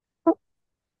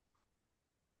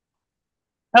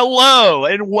Hello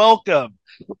and welcome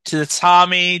to the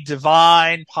Tommy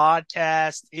Divine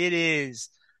podcast. It is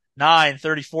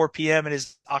 9:34 p.m. It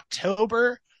is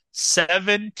October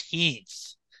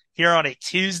 17th here on a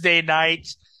Tuesday night.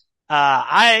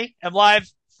 I am live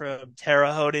from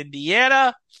Terre Haute,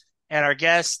 Indiana, and our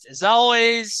guest, as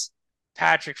always,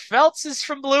 Patrick Feltz is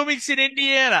from Bloomington,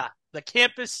 Indiana, the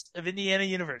campus of Indiana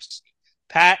University.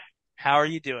 Pat, how are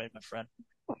you doing, my friend?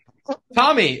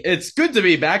 Tommy, it's good to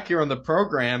be back here on the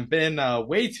program. Been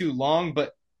way too long,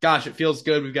 but gosh, it feels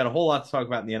good. We've got a whole lot to talk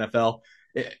about in the NFL.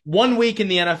 1 week in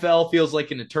the NFL feels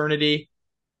like an eternity,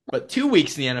 but 2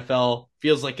 weeks in the NFL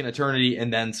feels like an eternity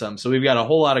and then some. So we've got a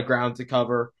whole lot of ground to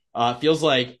cover. Feels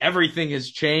like everything has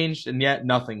changed, and yet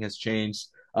nothing has changed.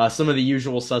 Some of the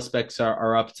usual suspects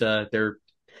are up to their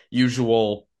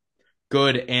usual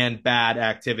good and bad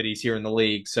activities here in the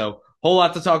league. So, whole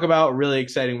lot to talk about. Really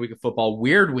exciting week of football,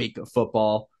 weird week of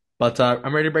football, but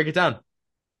I'm ready to break it down.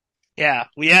 Yeah,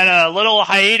 we had a little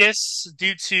hiatus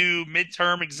due to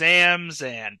midterm exams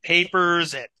and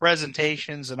papers and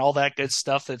presentations and all that good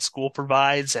stuff that school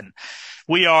provides. And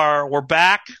we're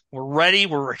back, we're ready,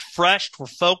 we're refreshed, we're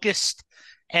focused.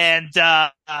 And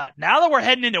now that we're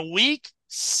heading into week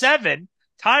 7,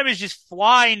 time is just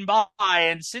flying by.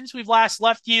 And since we've last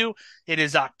left you, it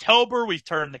is October. We've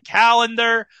turned the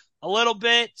calendar a little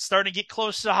bit, starting to get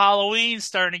close to Halloween,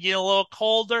 starting to get a little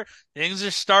colder. Things are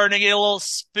starting to get a little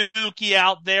spooky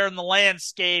out there in the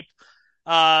landscape.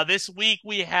 This week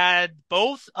we had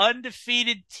both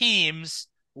undefeated teams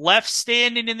left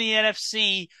standing in the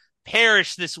NFC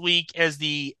perish this week as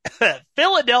the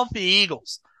Philadelphia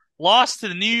Eagles lost to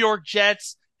the New York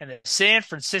Jets and the San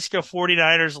Francisco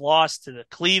 49ers lost to the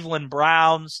Cleveland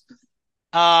Browns.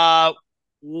 Uh,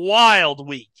 Wild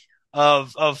week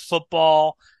of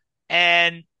football.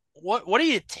 And what are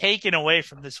you taking away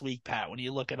from this week, Pat, when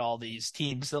you look at all these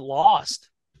teams that lost?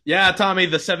 Yeah, Tommy,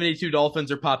 the 72 Dolphins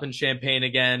are popping champagne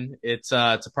again. It's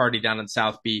a party down in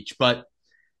South Beach, but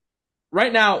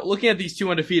right now, looking at these two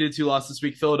undefeateds who lost this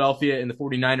week, Philadelphia and the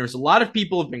 49ers, a lot of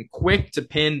people have been quick to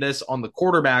pin this on the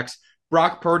quarterbacks.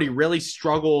 Brock Purdy really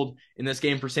struggled in this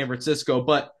game for San Francisco,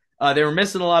 but they were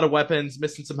missing a lot of weapons,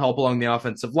 missing some help along the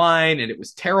offensive line, and it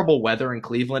was terrible weather in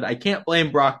Cleveland. I can't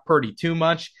blame Brock Purdy too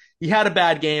much. He had a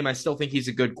bad game. I still think he's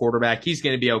a good quarterback. He's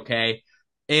going to be okay.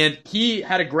 And he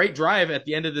had a great drive at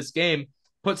the end of this game,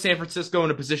 put San Francisco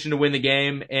in a position to win the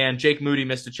game, and Jake Moody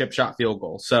missed a chip shot field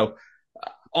goal. So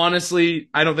honestly,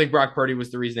 I don't think Brock Purdy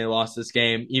was the reason they lost this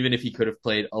game, even if he could have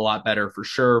played a lot better for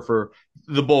sure for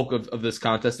the bulk of this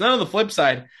contest. And then on the flip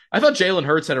side, I thought Jalen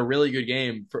Hurts had a really good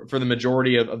game for the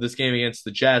majority of this game against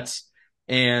the Jets.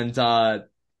 And,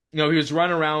 he was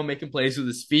running around making plays with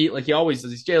his feet like he always does.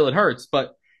 He's Jalen Hurts.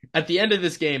 But at the end of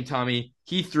this game, Tommy,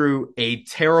 he threw a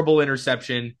terrible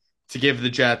interception to give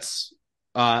the Jets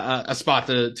a spot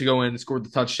to go in, score the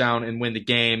touchdown, and win the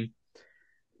game.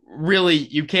 Really,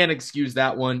 you can't excuse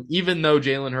that one. Even though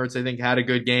Jalen Hurts, I think, had a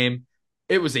good game,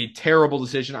 it was a terrible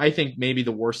decision. I think maybe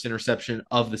the worst interception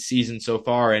of the season so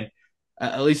far. And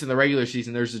at least in the regular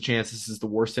season, there's a chance this is the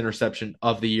worst interception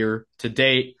of the year to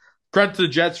date. Credit to the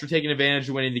Jets for taking advantage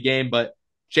of winning the game, but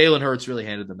Jalen Hurts really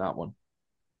handed them that one.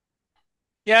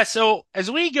 Yeah, so as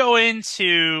we go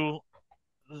into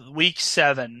week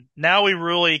 7, now we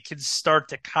really can start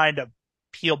to kind of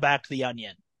peel back the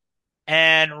onion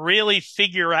and really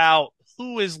figure out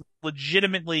who is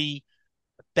legitimately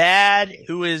bad,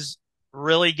 who is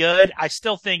really good. I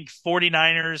still think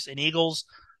 49ers and Eagles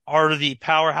are the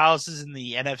powerhouses in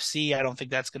the NFC. I don't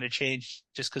think that's going to change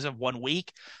just because of 1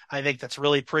 week. I think that's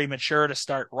really premature to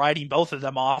start writing both of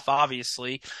them off,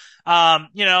 obviously.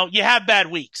 You have bad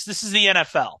weeks. This is the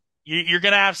NFL. You're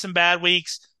going to have some bad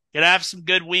weeks. You're going to have some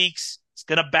good weeks. It's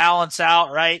going to balance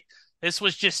out, right? This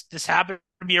happened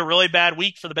to be a really bad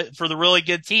week for the really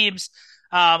good teams.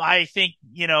 I think,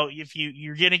 if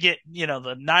you're going to get,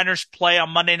 the Niners play on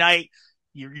Monday night,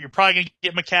 you're probably going to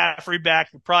get McCaffrey back.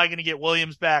 You're probably going to get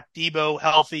Williams back, Debo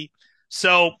healthy.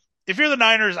 So if you're the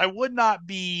Niners, I would not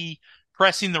be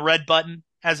pressing the red button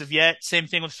as of yet. Same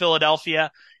thing with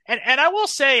Philadelphia. And I will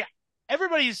say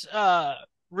everybody's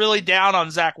really down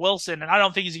on Zach Wilson, and I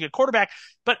don't think he's a good quarterback.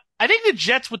 But I think the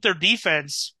Jets with their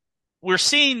defense, we're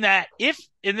seeing that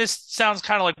and this sounds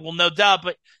kind of like, well, no duh,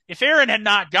 but if Aaron had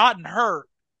not gotten hurt,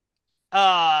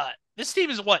 this team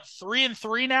is what,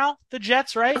 3-3 now? The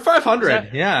Jets, right? They're 500.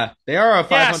 That, Yeah, they are a yeah.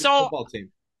 500 So football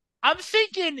team. I'm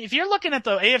thinking if you're looking at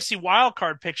the AFC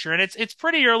wildcard picture, and it's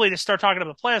pretty early to start talking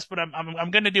about the playoffs, but I'm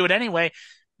going to do it anyway.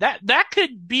 That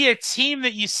could be a team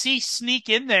that you see sneak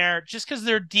in there just because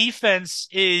their defense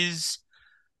is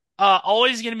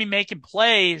always going to be making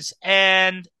plays.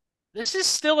 And this is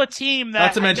still a team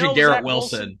Not that to I mention know Garrett Zach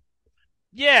Wilson. Wilson,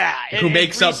 Yeah, who and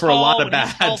makes up Brees for a lot Hall of when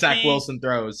he's bad Zach healthy. Wilson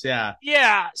throws. Yeah.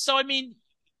 Yeah, so I mean,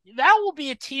 that will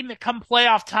be a team that come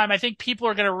playoff time, I think people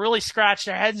are going to really scratch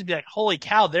their heads and be like, "Holy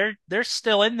cow, they're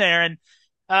still in there."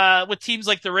 And with teams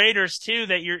like the Raiders too,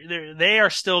 that they are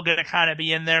still going to kind of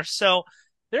be in there. So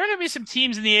there are going to be some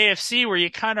teams in the AFC where you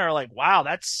kind of are like, "Wow,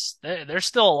 they're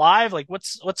still alive. Like,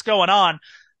 what's going on?"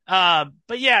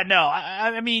 But yeah, no,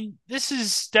 I mean, this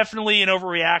is definitely an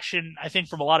overreaction, I think,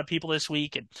 from a lot of people this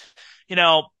week, and you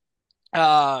know,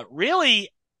 really,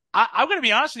 I'm going to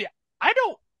be honest with you. I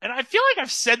don't, and I feel like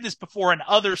I've said this before in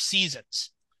other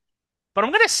seasons, but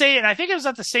I'm going to say it, and I think it was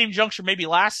at the same juncture maybe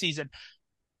last season.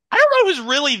 I don't know who's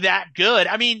really that good.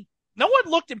 I mean, no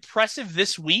one looked impressive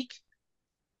this week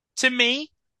to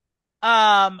me.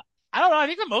 I don't know. I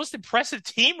think the most impressive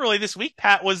team really this week,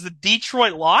 Pat, was the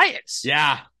Detroit Lions.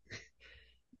 Yeah.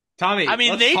 I Tommy,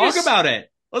 mean, let's talk about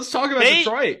it. Let's talk about they,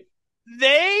 Detroit.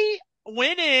 they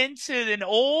went into an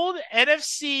old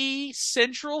NFC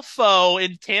Central foe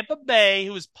in Tampa Bay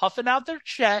who was puffing out their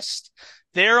chest.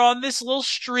 They're on this little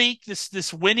streak,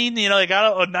 this winning, they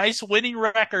got a nice winning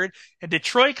record, and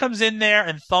Detroit comes in there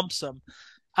and thumps them.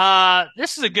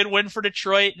 This is a good win for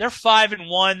Detroit. They're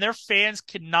 5-1. Their fans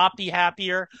could not be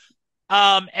happier.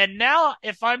 And now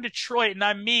if I'm Detroit and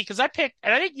I'm me, because I picked,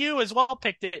 and I think you as well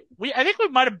picked it. I think we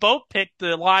might have both picked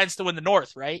the Lions to win the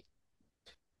North, right?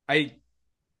 I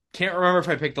can't remember if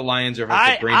I picked the Lions or if I I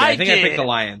picked Green Bay. I I think I picked did. the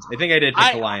Lions. I think I did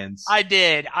pick the I Lions. I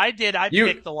did. I You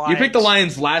picked the you picked the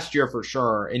Lions. Lions last year for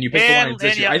sure, and you picked the Lions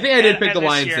And this year. yeah, I think I did pick and the this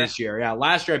Lions year. this year. Yeah,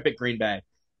 last year I picked Green Bay.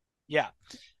 Yeah.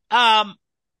 Um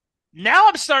Now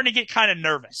I'm starting to get kind of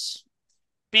nervous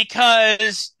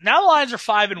because now the Lions are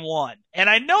 5-1. And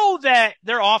I know that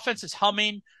their offense is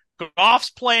humming. Goff's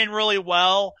playing really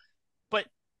well, but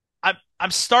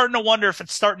I'm starting to wonder if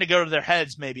it's starting to go to their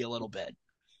heads maybe a little bit.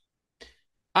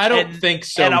 I don't And think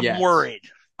and so I'm yet. worried.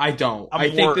 I don't. I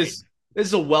I'm think worried. this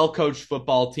is a well coached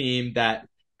football team that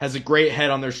has a great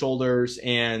head on their shoulders,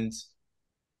 and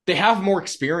they have more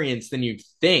experience than you'd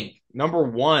think. Number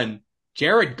one,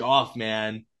 Jared Goff,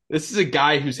 man. This is a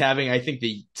guy who's having, I think,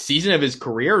 the season of his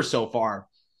career so far.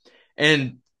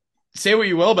 And say what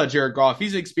you will about Jared Goff,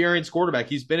 he's an experienced quarterback.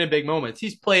 He's been in big moments.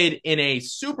 He's played in a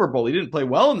Super Bowl. He didn't play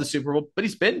well in the Super Bowl, but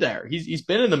he's been there. He's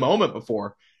been in the moment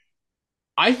before.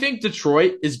 I think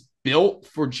Detroit is built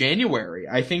for January.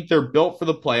 I think they're built for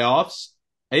the playoffs.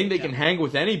 I think they Yeah. can hang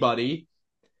with anybody.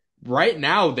 Right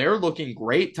now, they're looking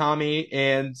great, Tommy.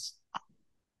 And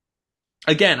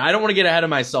again, I don't want to get ahead of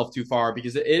myself too far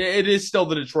because it is still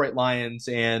the Detroit Lions.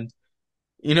 And,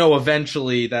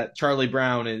 eventually that Charlie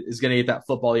Brown is going to get that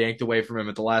football yanked away from him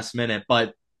at the last minute.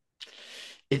 But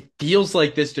it feels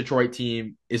like this Detroit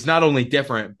team is not only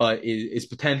different, but is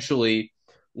potentially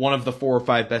one of the 4 or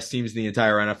 5 best teams in the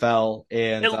entire NFL.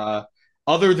 And It,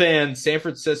 other than San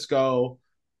Francisco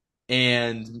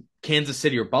and Kansas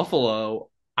City or Buffalo,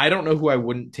 I don't know who I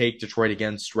wouldn't take Detroit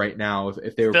against right now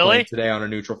if they were playing Philly? today on a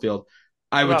neutral field.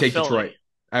 I What would about take Philly? Detroit.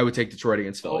 I would take Detroit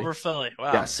against Philly. Over Philly.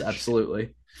 Wow. Yes,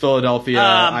 absolutely. Philadelphia,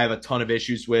 I Um, have a ton of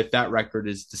issues with. That record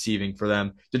is deceiving for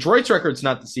them. Detroit's record's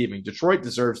not deceiving. Detroit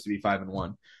deserves to be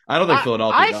 5-1. I don't think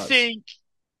Philadelphia I does. think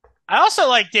I also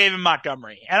like David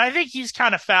Montgomery, and I think he's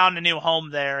kind of found a new home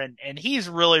there, and he's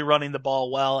really running the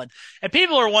ball well. And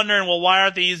people are wondering, well, why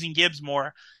aren't they using Gibbs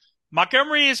more?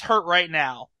 Montgomery is hurt right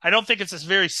now. I don't think it's a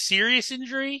very serious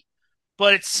injury,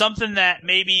 but it's something that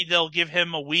maybe they'll give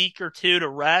him a week or two to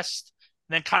rest,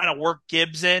 and then kind of work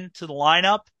Gibbs into the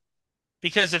lineup.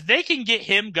 Because if they can get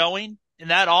him going in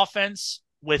that offense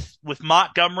with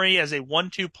Montgomery as a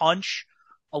 1-2 punch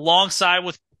alongside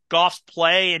with Goff's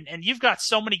play, and you've got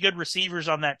so many good receivers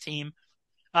on that team.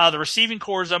 The receiving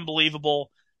core is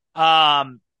unbelievable.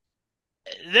 Um,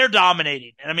 they're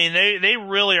dominating. And I mean, they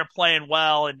really are playing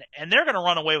well, and they're going to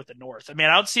run away with the North. I mean,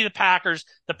 I would see the Packers.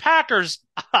 The Packers,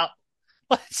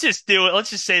 let's just do it. Let's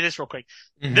just say this real quick.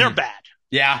 They're Mm-hmm. bad.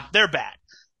 Yeah. They're bad.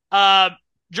 Uh,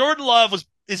 Jordan Love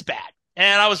is bad,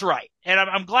 and I was right. And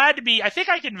I'm glad to be. I think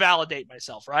I can validate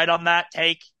myself right on that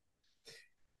take.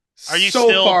 Are you So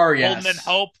still far, holding in yes.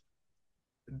 hope?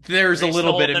 There's Are a you still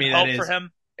little bit of holding in me that hope for is.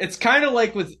 him? It's kind of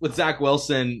like with Zach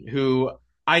Wilson, who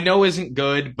I know isn't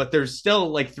good, but there's still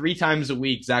like 3 times a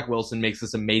week Zach Wilson makes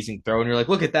this amazing throw, and you're like,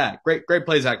 look at that, great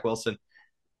play, Zach Wilson.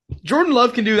 Jordan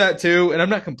Love can do that too, and I'm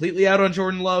not completely out on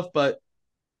Jordan Love, but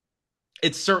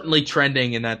it's certainly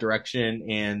trending in that direction,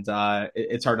 and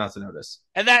it's hard not to notice.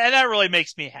 And that really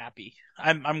makes me happy.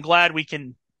 I'm glad we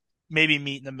can maybe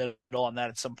meet in the middle on that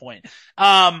at some point.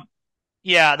 Um,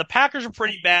 yeah, the Packers are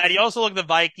pretty bad. You also look at the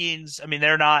Vikings. I mean,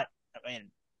 they're not. I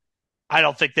mean, I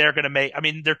don't think they're going to make. I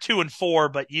mean, they're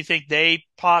 2-4, but you think they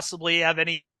possibly have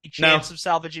any No, chance of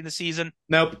salvaging the season?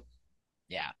 nope,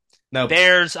 Yeah. nope.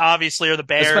 Bears obviously are the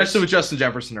Especially Bears. with Justin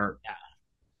Jefferson hurt.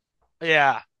 Yeah.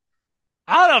 Yeah.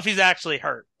 I don't know if he's actually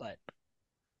hurt, but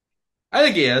I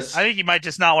think he I is. think he might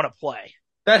just not want to play.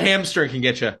 That hamstring can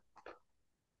get you.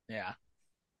 Yeah.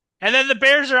 And then the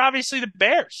Bears are obviously the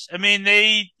Bears. I mean,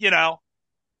 we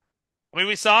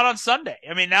saw it on Sunday.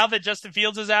 I mean, now that Justin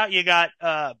Fields is out, you got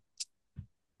uh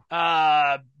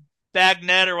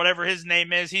Bagnet or whatever his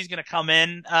name is. He's going to come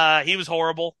in. He was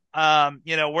horrible.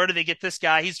 Where do they get this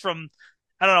guy? He's from,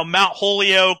 I don't know, Mount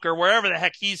Holyoke or wherever the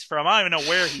heck he's from. I don't even know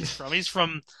where he's from. He's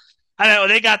from, I don't know.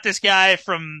 They got this guy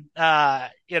from,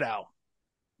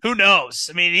 who knows?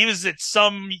 I mean, he was at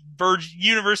some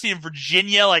University in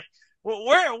Virginia. Like,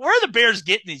 where are the Bears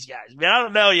getting these guys? I mean, I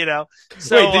don't know.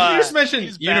 So, Wait, did you just mention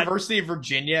he's bad. University of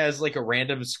Virginia as like a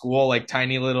random school, like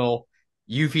tiny little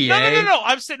No. UVA?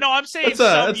 I'm saying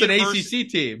That's an ACC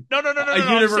team. No. A I'm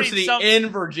saying university in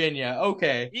Virginia.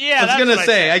 Okay. Yeah, I was that's gonna what I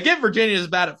say, said. I get Virginia's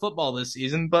bad at football this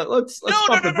season, but let's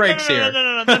pump the brakes here.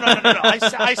 No.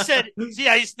 I said,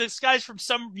 yeah, this guy's from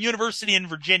some university in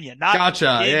Virginia. Not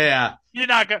Gotcha. Yeah. you did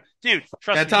not go, dude.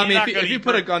 Trust Yeah, me, Tommy, if you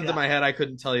put a gun to my head, I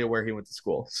couldn't tell you where he went to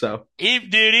school. So,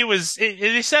 He was.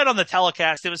 They said on the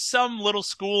telecast it was some little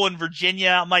school in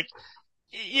Virginia. I'm like,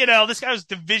 this guy was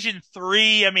Division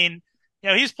III. I mean,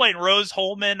 he's playing Rose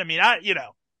Holman. I mean,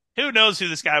 who knows who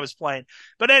this guy was playing?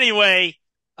 But anyway,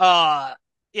 yeah.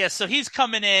 So he's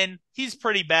coming in. He's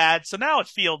pretty bad. So now it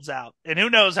Fields out, and who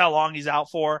knows how long he's out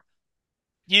for.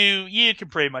 You can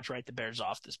pretty much write the Bears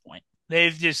off at this point. They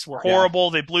just were horrible.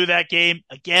 Yeah. They blew that game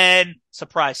again.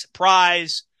 Surprise,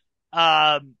 surprise.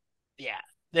 Yeah,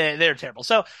 they're terrible.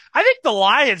 So I think the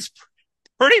Lions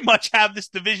pretty much have this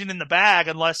division in the bag,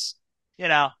 unless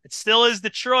it still is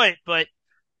Detroit. But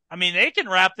I mean, they can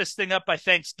wrap this thing up by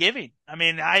Thanksgiving. I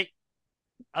mean,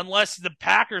 unless the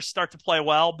Packers start to play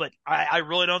well, but I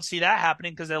really don't see that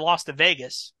happening because they lost to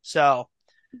Vegas. So,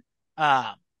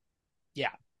 yeah,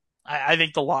 I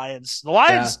think the Lions.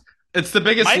 Yeah. It's the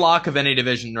biggest lock of any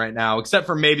division right now, except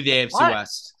for maybe the AFC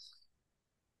West.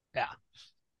 Yeah.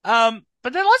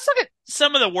 But then let's look at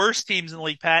some of the worst teams in the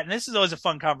league, Pat. And this is always a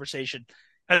fun conversation.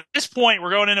 At this point,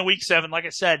 we're going into week 7. Like I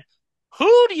said,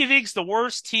 who do you think is the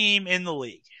worst team in the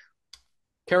league?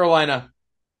 Carolina.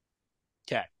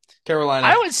 Okay. Carolina.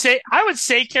 I would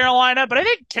say Carolina, but I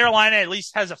think Carolina at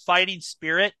least has a fighting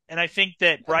spirit, and I think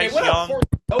that Bryce Young.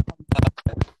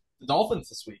 The Dolphins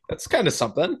this week. That's kind of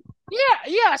something.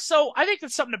 Yeah. So I think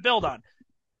that's something to build on.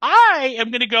 I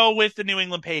am going to go with the New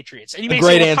England Patriots. And you may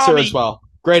great say, answer Tommy, as well.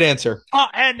 Great answer.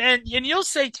 And you'll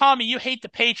say, Tommy, you hate the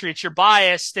Patriots. You're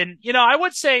biased. And, I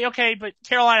would say, okay, but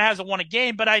Carolina hasn't won a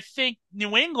game. But I think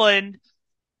New England,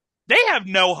 they have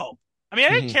no hope. I mean, I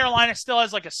think Carolina still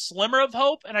has like a slimmer of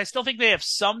hope, and I still think they have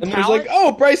some talent. And there's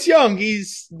like, Bryce Young.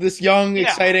 He's this young,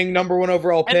 exciting number 1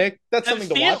 overall pick. That's something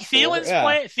to watch for.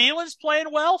 Thielen's playing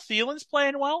well. Thielen's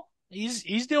playing well.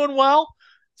 He's doing well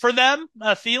for them.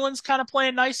 Thielen's kind of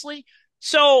playing nicely.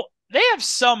 So they have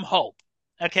some hope,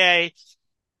 okay?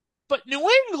 But New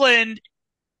England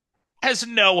has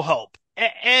no hope.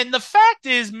 And the fact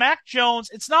is, Mac Jones,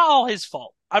 it's not all his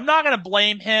fault. I'm not going to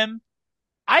blame him.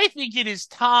 I think it is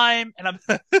time, and I'm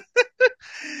you're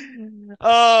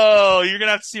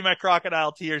gonna have to see my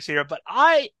crocodile tears here, but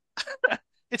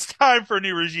it's time for a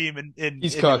new regime in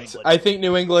He's in cooked. I think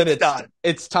New England,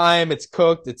 it's time, it's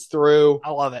cooked, it's through.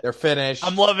 I love it. They're finished.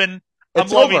 I'm loving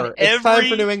over. It's time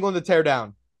for New England to tear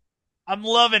down. I'm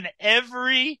loving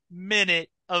every minute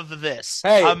of this.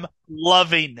 Hey, I'm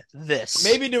loving this.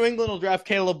 Maybe New England will draft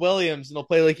Caleb Williams and they'll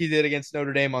play like he did against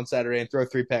Notre Dame on Saturday and throw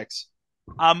 3 picks.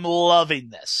 I'm loving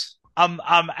this. I'm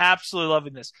absolutely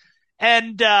loving this.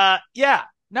 And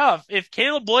if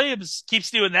Caleb Williams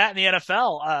keeps doing that in the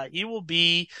NFL, he will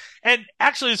be. And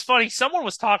actually, it's funny. Someone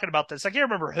was talking about this. I can't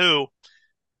remember who,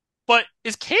 but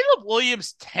is Caleb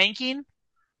Williams tanking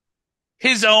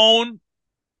his own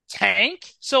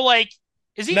tank? So, like,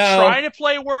 is he trying to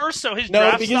play worse? So his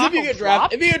draft stock if you get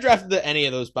drafted to any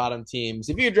of those bottom teams,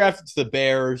 if you get drafted to the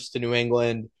Bears, to New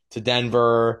England, to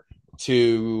Denver,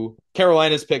 to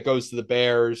Carolina's pick goes to the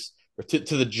Bears or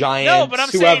to the Giants, no, but I'm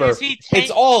whoever. Saying, it's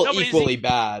all equally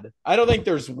bad. I don't think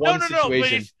there's one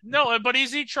situation. But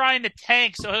is he trying to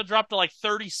tank so he'll drop to like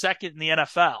 32nd in the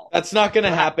NFL? That's not going to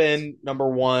happen, number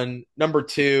 1. Number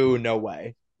 2, no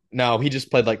way. No, he just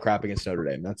played like crap against Notre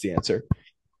Dame. That's the answer.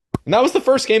 And that was the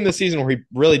first game this season where he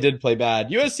really did play bad.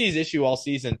 USC's issue all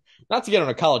season, not to get on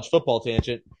a college football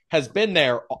tangent, has been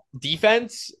their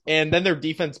defense, and then their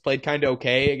defense played kind of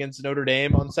okay against Notre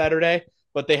Dame on Saturday.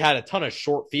 but they had a ton of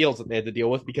short fields that they had to deal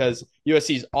with because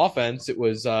USC's offense, it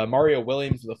was Mario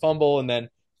Williams with a fumble and then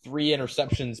 3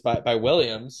 interceptions by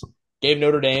Williams, gave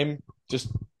Notre Dame just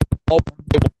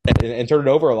and turned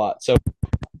it over a lot. So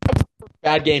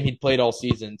bad game he'd played all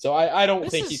season. So I don't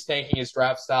This think he's is tanking his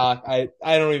draft stock. I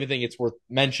don't even think it's worth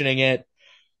mentioning it.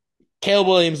 Caleb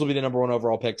Williams will be the number one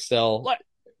overall pick still. like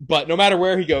But no matter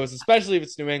where he goes, especially if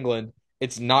it's New England,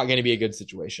 it's not going to be a good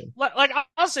situation.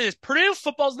 I'll say this: Purdue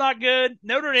football's not good.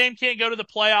 Notre Dame can't go to the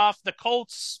playoff. The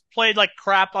Colts played like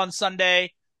crap on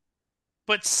Sunday.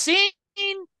 But seeing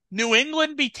New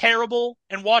England be terrible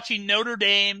and watching Notre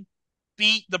Dame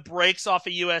beat the brakes off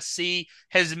of USC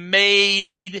has made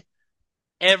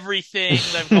everything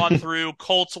they've gone through,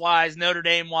 Colts wise, Notre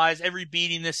Dame wise, every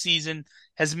beating this season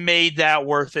has made that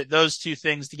worth it. Those two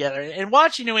things together. And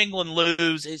watching New England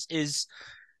lose is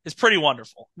pretty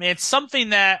wonderful. I mean, it's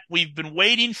something that we've been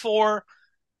waiting for.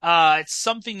 It's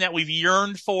something that we've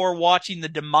yearned for, watching the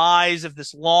demise of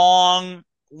this long,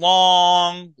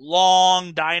 long,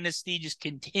 long dynasty just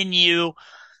continue.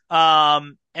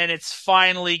 And it's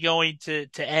finally going to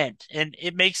end. And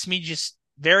it makes me just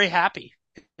very happy.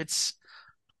 It's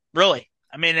really,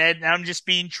 I mean, I'm just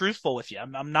being truthful with you.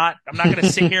 I'm not going to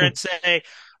sit here and say,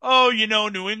 oh,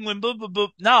 New England, blah, blah, blah.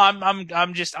 No,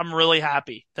 I'm really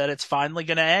happy that it's finally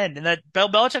going to end and that Bill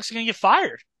Belichick's going to get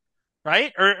fired,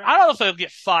 right? Or I don't know if he'll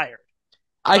get fired,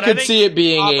 I but I could think see it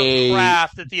being Robert a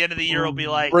Kraft at the end of the year will be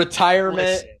like, retirement,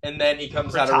 listen, and then he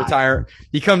comes out of retire.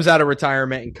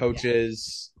 retirement and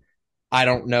coaches. I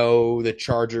don't know, the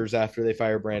Chargers after they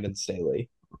fire Brandon Staley.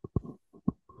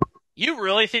 You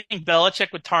really think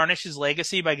Belichick would tarnish his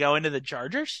legacy by going to the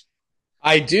Chargers?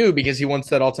 I do because he wants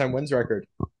that all-time wins record.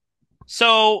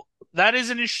 So that is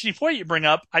an interesting point you bring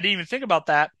up. I didn't even think about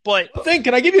that, but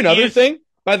Can I give you another thing?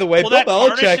 By the way, will Bill that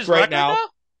tarnish Belichick his right record now. though?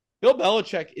 Bill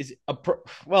Belichick is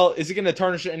is he going to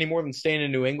tarnish it any more than staying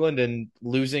in New England and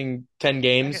losing 10 I guess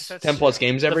games, that's 10 plus true.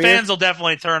 games The every year? fans will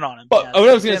definitely turn on him. But Yeah, what I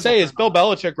the was going to fans will say is turn Bill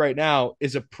on him. Belichick right now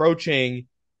is approaching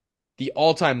the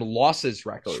all-time losses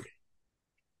record.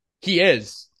 He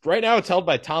is. Right now it's held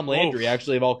by Tom Landry, Oof,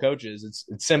 actually, of all coaches.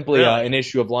 It's simply really? an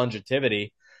issue of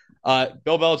longevity.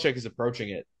 Bill Belichick is approaching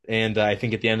it, and I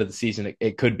think at the end of the season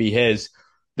it could be his.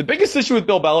 The biggest issue with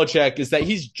Bill Belichick is that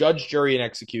he's judge, jury, and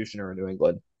executioner in New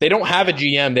England. They don't have a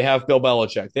Yeah. GM. They have Bill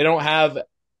Belichick. They don't have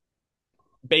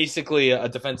basically a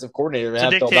defensive coordinator. They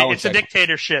have Bill It's a Belichick.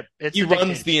 dictatorship. It's He a runs the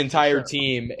dictatorship for entire sure.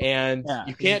 team, and Yeah,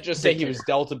 you he's can't just a say he was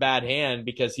dictator. dealt a bad hand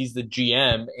because he's the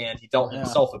GM and he dealt Yeah,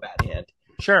 himself a bad hand.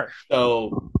 sure.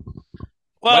 So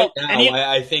right Well, and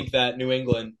now, I think that New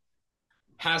England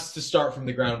has to start from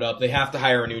the ground up. They have to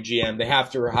hire a new GM. They have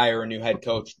to hire a new head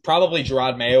coach. Probably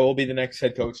Gerard Mayo will be the next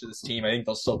head coach of this team. I think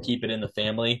they'll still keep it in the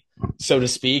family, so to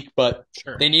speak, but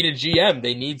sure. they need a GM.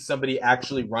 They need somebody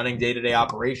actually running day-to-day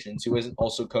operations who isn't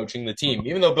also coaching the team.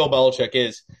 Even though Bill Belichick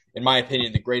is, in my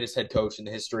opinion, the greatest head coach in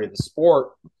the history of the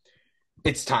sport,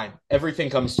 it's time. Everything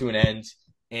comes to an end,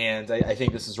 and I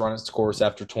think this has run its course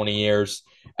after 20 years.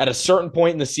 At a certain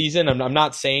point in the season, I'm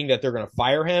not saying that they're going to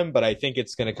fire him, but I think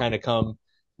it's going to kind of come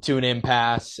to an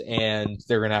impasse, and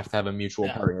they're going to have a mutual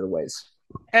Yeah. parting of the ways.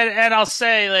 And I'll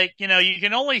say, like, you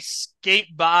can only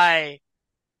skate by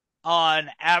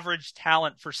on average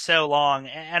talent for so long.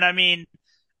 And I mean,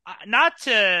 not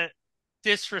to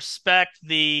disrespect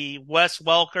the Wes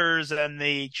Welkers and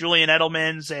the Julian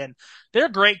Edelmans, and they're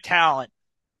great talent.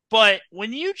 But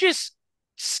when you just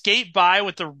skate by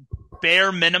with the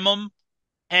bare minimum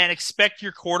and expect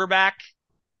your quarterback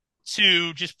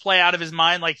to just play out of his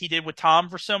mind like he did with Tom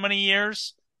for so many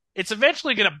years, it's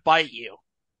eventually going to bite you.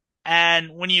 And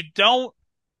when you don't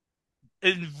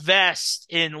invest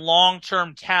in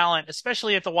long-term talent,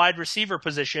 especially at the wide receiver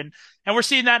position, and we're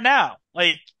seeing that now,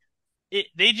 like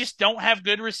they just don't have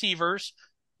good receivers.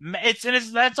 That's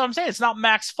what I'm saying. It's not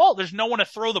Mac's fault. There's no one to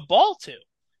throw the ball to.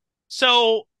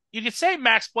 So you could say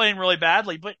Mac's playing really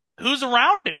badly, but who's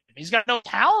around him? He's got no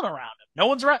talent around him. No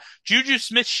one's around. Juju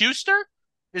Smith-Schuster?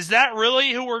 Is that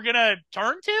really who we're gonna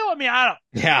turn to? I mean,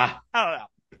 Yeah. I don't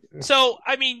know. So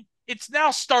I mean, it's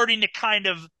now starting to kind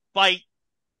of bite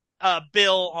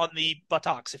Bill on the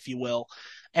buttocks, if you will,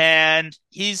 and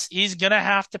he's gonna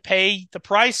have to pay the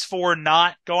price for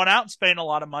not going out and spending a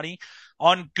lot of money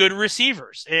on good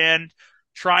receivers and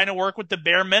trying to work with the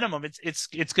bare minimum.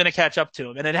 It's gonna catch up to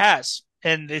him, and it has.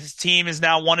 And his team is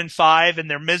now 1-5,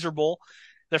 and they're miserable.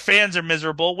 Their fans are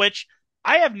miserable, which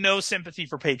I have no sympathy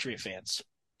for Patriot fans.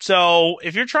 So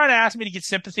if you're trying to ask me to get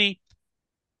sympathy,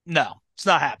 no, it's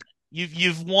not happening.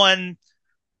 You've won,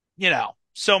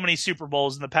 so many Super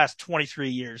Bowls in the past 23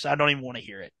 years. I don't even want to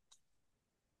hear it.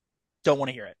 Don't want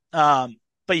to hear it.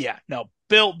 But yeah, no,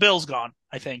 Bill's gone.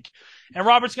 I think. And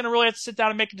Robert's going to really have to sit down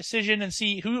and make a decision and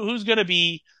see who's going to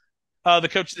be the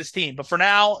coach of this team. But for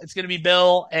now, it's going to be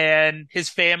Bill and his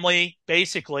family,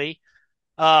 basically,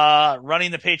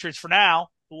 running the Patriots for now.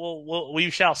 We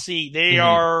shall see. They Mm-hmm.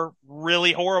 are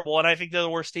really horrible, and I think they're the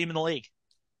worst team in the league.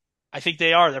 I think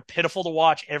they are. They're pitiful to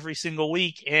watch every single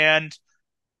week. And,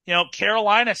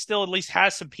 Carolina still at least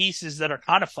has some pieces that are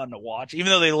kind of fun to watch, even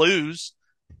though they lose.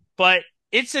 But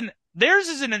theirs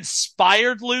is an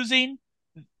inspired losing.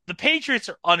 The Patriots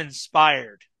are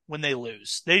uninspired when they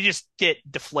lose. They just get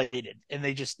deflated and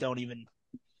they just don't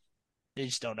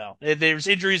know. There's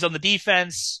injuries on the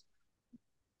defense.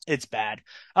 It's bad.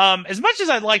 As much as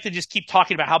I'd like to just keep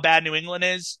talking about how bad New England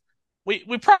is, we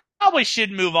probably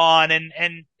should move on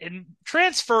and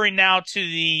transferring now to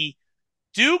the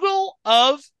Dougal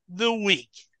of the week.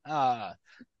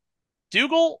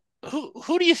 Dougal,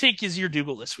 who do you think is your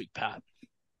Dougal this week, Pat?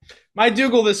 My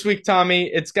Dougal this week, Tommy,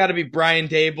 it's got to be Brian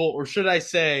Dable, or should I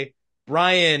say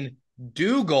Brian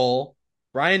Dougal?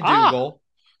 Brian Ah, Dougal.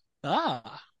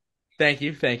 ah, Thank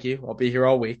you, thank you. I'll be here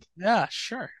all week. yeah,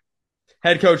 sure,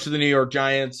 Head coach of the New York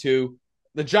Giants, who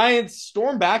the Giants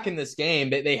storm back in this game.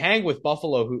 They hang with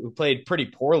Buffalo, who played pretty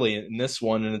poorly in this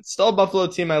one, and it's still a Buffalo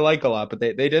team I like a lot, but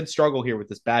they did struggle here with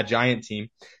this bad Giant team.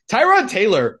 Tyrod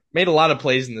Taylor made a lot of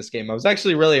plays in this game. I was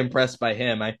actually really impressed by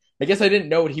him. I guess I didn't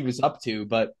know what he was up to,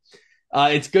 but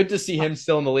it's good to see him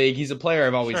still in the league. He's a player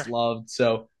I've always sure. loved,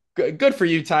 so good for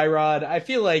you, Tyrod. I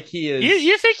feel like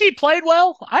You think he played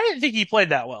well? I didn't think he played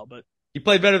that well, but he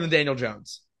played better than Daniel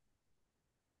Jones.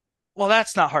 well,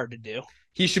 that's not hard to do.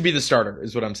 He should be the starter,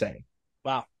 is what I'm saying.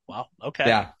 Wow, wow, okay,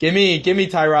 Yeah, give me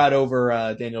Tyrod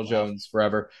over Daniel wow, Jones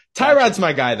forever. gotcha, Tyrod's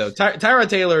my guy though. Tyrod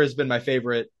Taylor has been my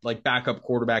favorite like backup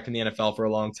quarterback in the NFL for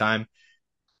a long time.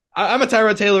 I'm a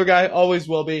Tyrod Taylor guy, always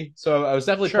will be. So I was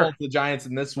definitely pulling sure. for the Giants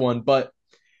in this one. But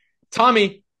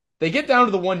Tommy, they get down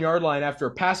to the 1 yard line after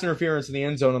a pass interference in the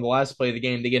end zone on the last play of the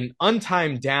game. They get an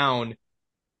untimed down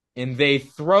and they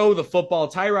throw the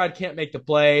football. Tyrod can't make the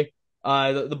play.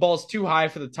 The ball's too high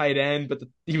for the tight end, but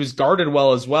he was guarded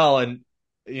well as well, and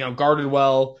guarded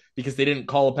well because they didn't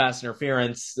call a pass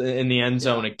interference in the end Yeah.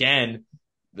 zone again.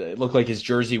 It looked like his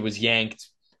jersey was yanked.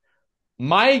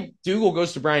 My Dougal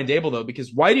goes to Brian Dable though,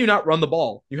 because why do you not run the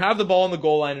ball? You have the ball on the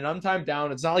goal line and untimed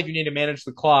down. It's not like you need to manage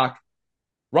the clock.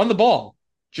 Run the ball.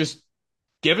 Just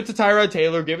give it to Tyrod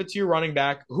Taylor, give it to your running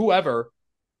back, whoever.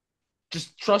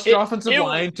 Just trust It your offensive it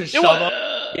line to it shove up,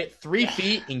 was. get 3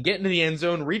 feet, and get into the end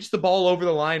zone, reach the ball over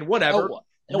the line, whatever. Oh,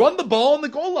 it, Run the ball on the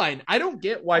goal line. I don't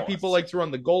get why people was. like to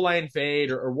run the goal line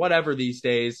fade or whatever these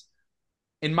days.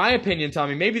 In my opinion,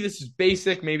 Tommy, maybe this is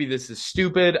basic, maybe this is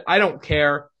stupid. I don't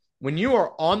care. When you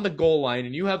are on the goal line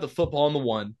and you have the football on the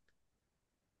one,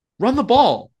 run the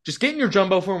ball. Just get in your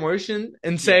jumbo formation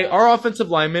and say, Yeah. our offensive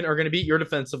linemen are going to beat your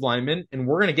defensive linemen, and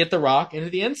we're going to get the rock into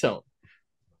the end zone.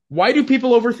 Why do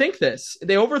people overthink this?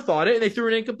 They overthought it and they threw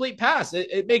an incomplete pass.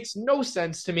 It makes no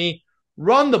sense to me.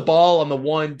 Run the ball on the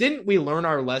one. Didn't we learn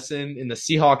our lesson in the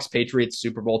Seahawks Patriots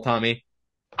Super Bowl, Tommy?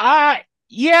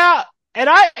 Yeah, and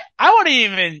I won't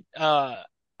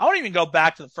even go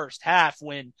back to the first half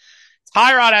when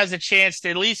Tyrod has a chance to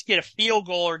at least get a field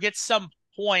goal or get some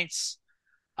points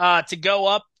to go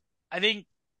up. I think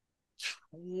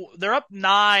they're up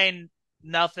 9-0,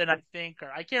 I think,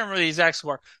 or I can't remember the exact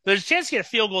score. But there's a chance to get a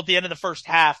field goal at the end of the first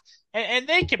half, and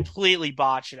they completely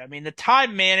botch it. I mean, the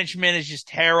time management is just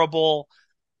terrible,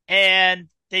 and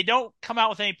they don't come out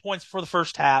with any points before the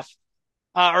first half,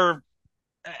 or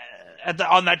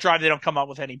on that drive they don't come out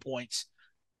with any points.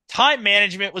 Time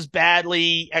management was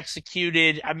badly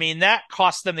executed. I mean, that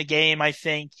cost them the game, I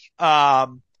think.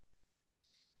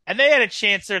 And they had a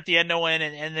chance there at the end to win,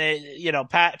 and they,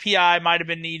 PI might have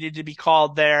been needed to be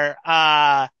called there.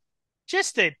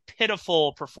 Just a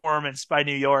pitiful performance by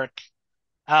New York.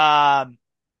 Um,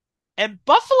 and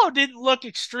Buffalo didn't look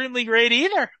extremely great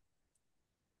either.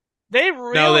 They No, they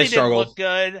really didn't struggled. look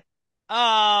good.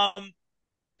 Um,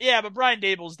 yeah, but Brian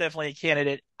Dable is definitely a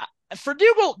candidate. For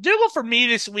Dougal for me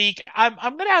this week, I'm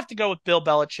gonna have to go with Bill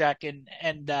Belichick,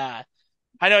 and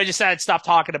I know I just said I'd stop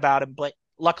talking about him, but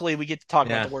luckily we get to talk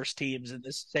about Yeah. the worst teams in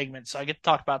this segment, so I get to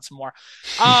talk about some more.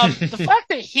 The fact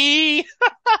that he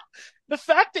the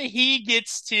fact that he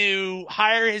gets to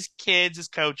hire his kids as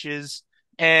coaches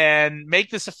and make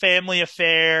this a family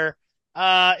affair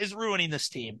is ruining this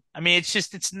team. I mean,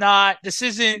 it's not. This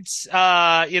isn't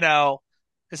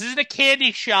a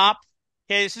candy shop.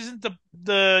 Okay, this isn't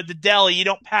the deli. You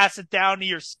don't pass it down to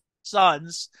your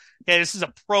sons. Okay, this is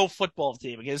a pro football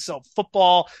team. Okay, so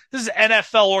football. This is an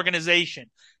NFL organization,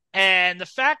 and the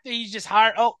fact that he's just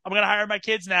hired. Oh, I'm going to hire my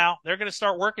kids now. They're going to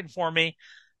start working for me.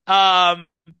 Um,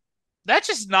 That's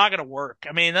just not going to work.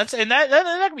 I mean, that's not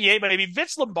going to be anybody. I mean,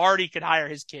 Vince Lombardi could hire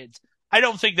his kids. I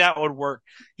don't think that would work.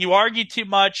 You argue too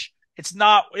much. It's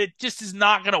not. It just is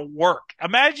not going to work.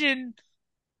 Imagine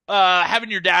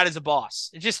having your dad as a boss.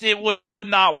 It would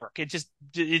not work.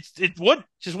 It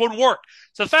wouldn't work.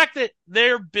 So the fact that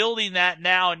they're building that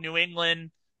now in New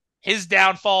England, his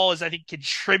downfall is I think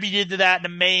contributed to that in the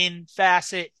main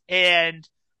facet. And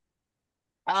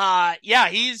yeah,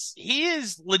 he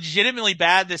is legitimately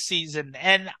bad this season,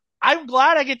 and I'm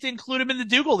glad I get to include him in the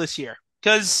Dougal this year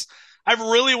because I've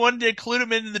really wanted to include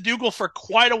him in the Dougal for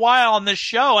quite a while on this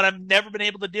show, and I've never been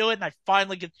able to do it, and I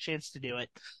finally get the chance to do it.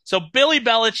 So Billy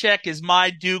Belichick is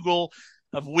my Dougal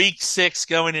of Week 6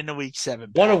 going into Week 7.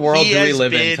 What a Pat. world He do we has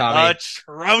live in, been Tommy?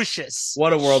 atrocious.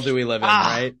 What a world do we live in,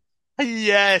 Ah, right?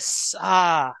 yes.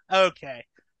 Okay.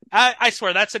 I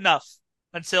swear that's enough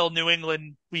until New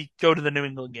England, we go to the New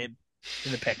England game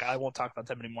in the pick. I won't talk about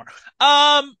them anymore.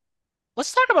 Um,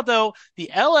 let's talk about though the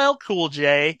LL Cool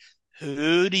J.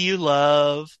 Who do you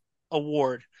love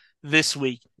award this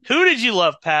week? Who did you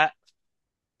love, Pat?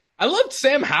 I loved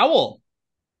Sam Howell.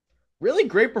 Really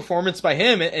great performance by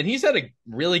him, and he's had a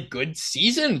really good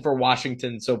season for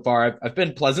Washington so far. I've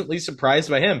been pleasantly surprised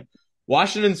by him.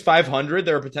 Washington's 500;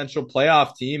 they're a potential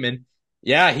playoff team, and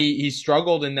yeah, he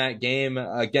struggled in that game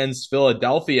against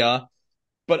Philadelphia.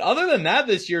 But other than that,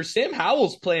 this year, Sam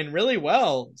Howell's playing really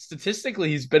well. Statistically,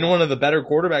 he's been one of the better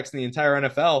quarterbacks in the entire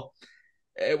NFL.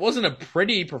 It wasn't a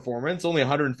pretty performance, only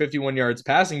 151 yards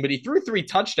passing, but he threw 3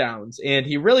 touchdowns, and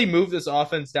he really moved this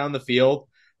offense down the field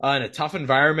in a tough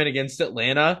environment against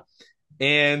Atlanta.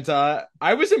 And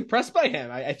I was impressed by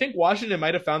him. I think Washington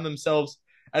might have found themselves,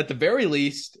 at the very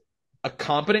least, a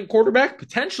competent quarterback,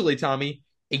 potentially, Tommy,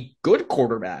 a good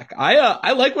quarterback.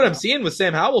 I like what I'm seeing with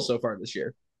Sam Howell so far this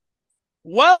year.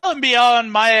 Well and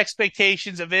beyond my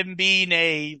expectations of him being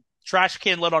a trash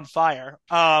can lit on fire.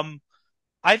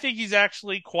 I think he's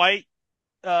actually quite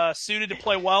suited to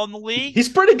play well in the league. He's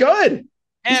pretty good.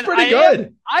 He's And pretty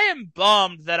good. I am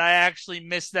bummed that I actually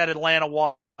missed that Atlanta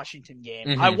Washington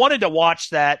game. I Mm-hmm. wanted to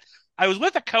watch that. I was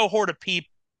with a cohort of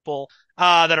people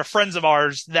that are friends of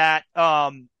ours that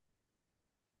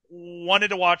wanted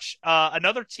to watch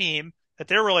another team that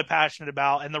they're really passionate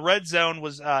about, and the red zone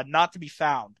was not to be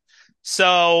found.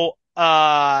 So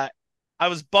I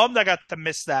was bummed I got to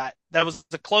miss that. That was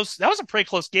a pretty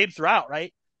close game throughout,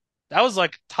 right? That was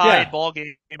like a tied Yeah. ball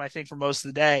game, I think, for most of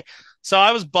the day. So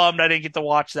I was bummed I didn't get to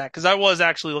watch that because I was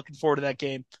actually looking forward to that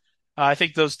game. I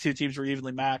think those two teams were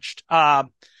evenly matched. But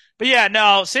yeah,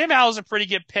 no, Sam Howell's a pretty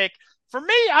good pick. For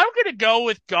me, I'm going to go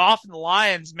with Goff and the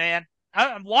Lions, man.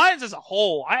 Lions as a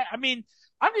whole. I mean,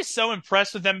 I'm just so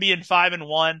impressed with them being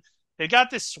 5-1. They got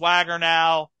this swagger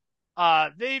now.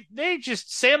 They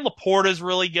just Sam Laporta's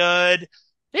really good.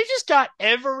 They just got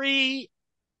every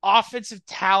offensive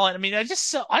talent. I mean, I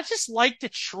just like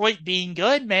Detroit being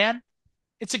good, man.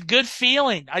 It's a good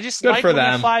feeling. I just Good like for when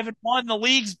they're them. 5-1. The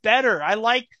league's better. I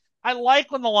like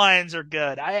when the Lions are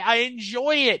good. I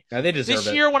enjoy it. Yeah, they deserve This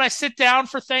it. year when I sit down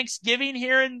for Thanksgiving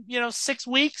here in, 6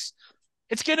 weeks,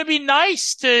 it's gonna be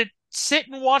nice to sit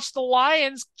and watch the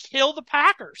Lions kill the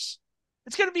Packers.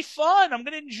 It's gonna be fun. I'm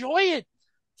gonna enjoy it.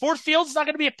 Ford Field's not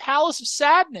gonna be a palace of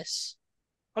sadness.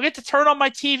 I'll get to turn on my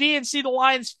TV and see the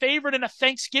Lions favorite in a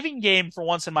Thanksgiving game for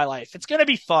once in my life. It's gonna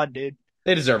be fun, dude.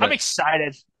 They deserve I'm it.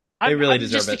 excited. They really I'm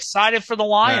deserve just it. excited for the Yeah.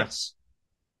 Lions.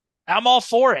 I'm all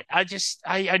for it. I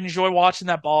enjoy watching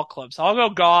that ball club. So I'll go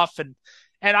Goff and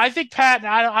I think Pat.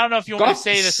 I don't know if you want me to Goff,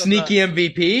 say this on the. sneaky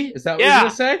MVP. Is that what you're gonna Yeah,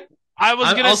 say? I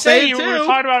was gonna I'll say say it you were too.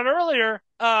 talking about it earlier.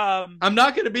 I'm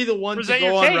not going to be the one to Present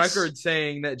your go on case. record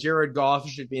saying that Jared Goff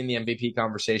should be in the MVP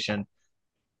conversation.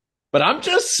 But I'm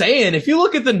just saying, if you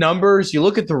look at the numbers, you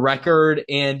look at the record,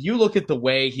 and you look at the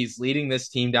way he's leading this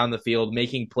team down the field,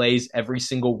 making plays every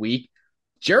single week,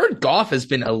 Jared Goff has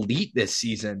been elite this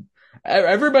season.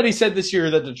 Everybody said this year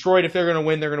that Detroit, if they're going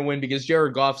to win because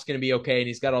Jared Goff's going to be okay and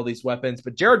he's got all these weapons.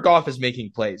 But Jared Goff is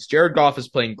making plays. Jared Goff is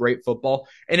playing great football.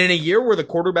 And in a year where the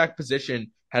quarterback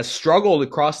position has struggled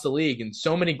across the league and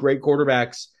so many great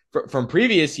quarterbacks from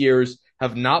previous years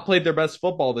have not played their best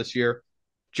football this year,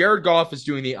 Jared Goff is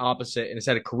doing the opposite and has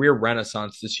had a career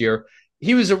renaissance this year.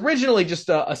 He was originally just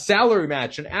a salary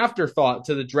match, an afterthought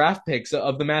to the draft picks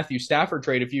of the Matthew Stafford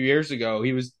trade a few years ago.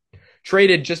 He was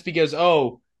traded just because,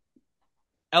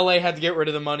 LA had to get rid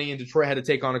of the money and Detroit had to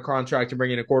take on a contract to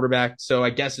bring in a quarterback. So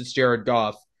I guess it's Jared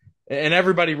Goff. And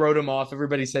everybody wrote him off.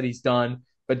 Everybody said he's done.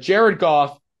 But Jared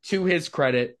Goff, to his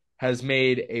credit, has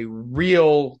made a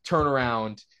real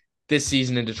turnaround this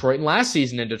season in Detroit and last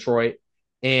season in Detroit.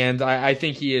 And I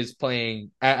think he is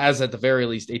playing, as at the very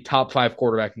least, a top 5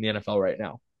 quarterback in the NFL right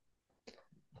now.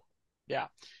 Yeah.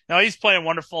 No, he's playing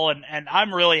wonderful, and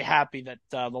I'm really happy that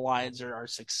the Lions are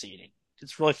succeeding.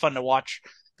 It's really fun to watch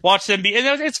them be,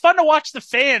 and it's fun to watch the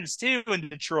fans too in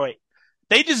Detroit.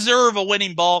 They deserve a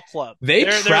winning ball club. They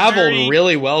They're traveled very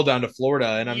really well down to Florida,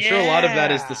 and I'm sure a lot of that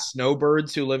is the yeah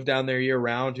snowbirds who live down there year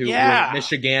round, who are yeah.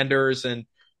 Michiganders and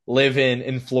live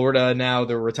in Florida now.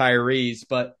 They're retirees,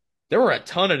 but there were a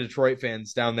ton of Detroit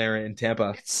fans down there in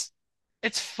Tampa. It's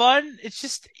it's fun. It's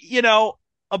just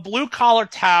a blue collar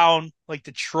town like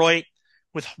Detroit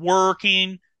with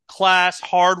working class,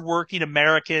 hard working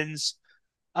Americans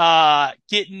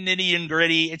getting nitty and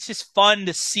gritty. It's just fun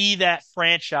to see that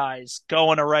franchise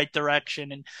go in the right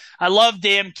direction. And I love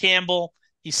Dan Campbell.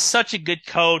 He's such a good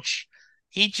coach.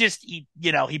 He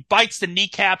bites the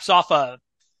kneecaps off a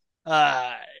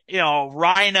uh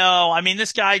Rhino. I mean,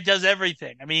 this guy does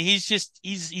everything. I mean,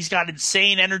 he's got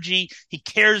insane energy. He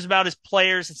cares about his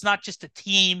players. It's not just a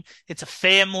team, it's a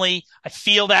family. I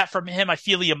feel that from him. I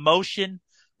feel the emotion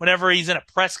whenever he's in a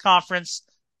press conference.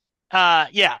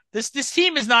 Yeah, this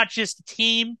team is not just a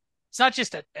team. It's not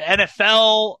just an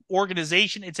NFL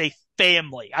organization. It's a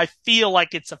family. I feel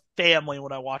like it's a family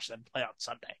when I watch them play on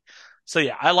Sunday. So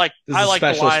yeah, This is I a like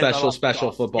the special, Lions. I special, love the special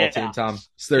Dolphins. football team, Yeah, Tom.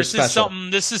 They're special.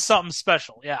 this is something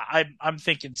special. Yeah, I'm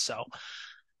thinking so.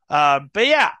 But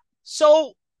yeah,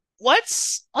 so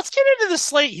let's get into the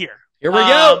slate here. Here we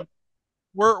go.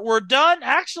 Um, we're done.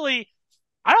 Actually,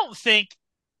 I don't think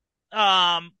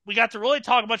we got to really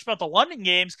talk much about the London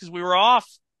games because we were off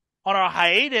on our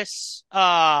hiatus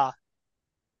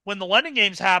when the London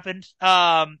games happened.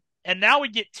 And now we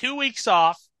get 2 weeks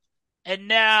off, and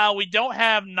now we don't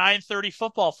have 9:30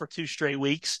 football for 2 straight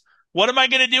weeks. What am I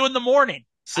going to do in the morning?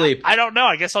 Sleep. I don't know.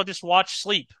 I guess I'll just watch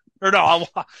sleep. Or no, I'll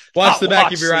Watch not the back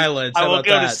watch of your sleep. eyelids. I How will about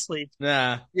go to that? sleep.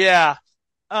 Nah. Yeah.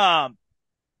 Um,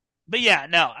 but yeah,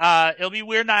 no. It'll be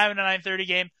weird not having a 9:30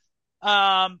 game.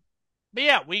 Um, but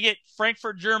yeah, we get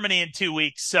Frankfurt, Germany in 2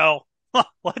 weeks. So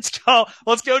let's go.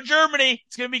 Let's go Germany.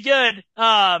 It's gonna be good.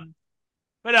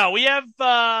 But no, we have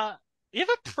a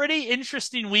pretty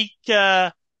interesting week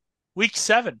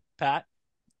 7, Pat.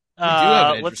 We do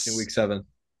have an interesting Let's week 7.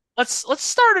 let's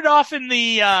start it off in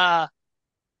the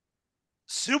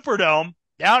Superdome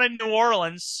down in New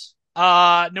Orleans. New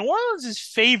Orleans is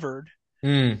favored.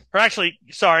 Hmm. Or actually,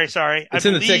 sorry. I It's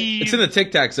in believe the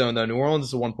tic tac zone though. New Orleans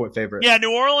is a 1 point favorite. yeah,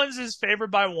 New Orleans is favored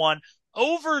by 1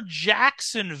 over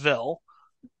Jacksonville.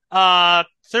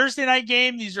 Thursday night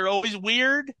game. These are always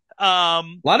weird. A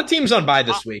lot of teams on bye A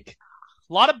this week.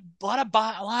 a lot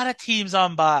of teams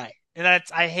on bye, and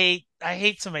I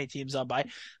hate so many teams on bye.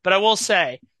 But I will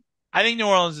say, I think New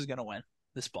Orleans is going to win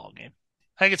this ball game.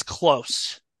 I think it's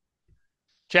close.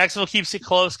 Jacksonville keeps it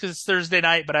close because it's Thursday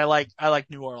night, but I like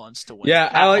New Orleans to win Yeah,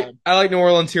 at home. I like New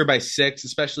Orleans here by 6,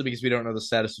 especially because we don't know the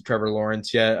status of Trevor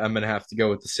Lawrence yet. I'm gonna have to go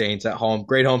with the Saints at home.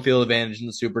 Great home field advantage in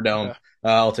the Superdome. Okay.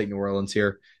 I'll take New Orleans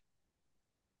here.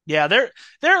 Yeah, they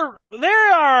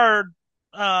are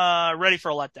ready for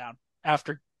a letdown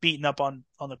after beating up on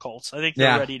the Colts. I think they're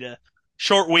Yeah, ready to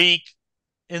short week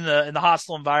in the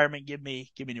hostile environment. Give me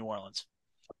New Orleans.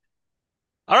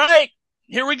 All right,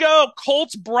 here we go.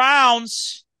 Colts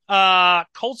Browns.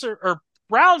 Colts are or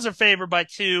Browns are favored by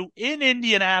 2 in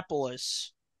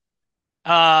Indianapolis.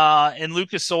 In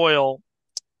Lucas Oil.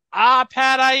 Pat,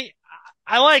 I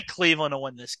like Cleveland to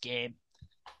win this game.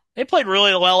 They played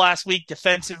really well last week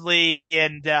defensively,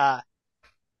 and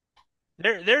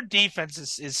their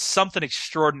defense is something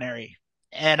extraordinary.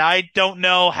 And I don't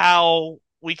know how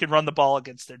we could run the ball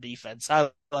against their defense. I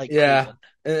like yeah. Cleveland.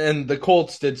 And the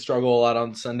Colts did struggle a lot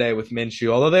on Sunday with Minshew,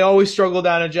 although they always struggle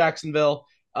down in Jacksonville.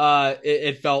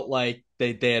 It felt like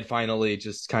they had finally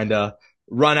just kind of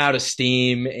run out of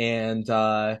steam, and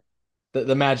the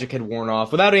magic had worn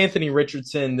off. Without Anthony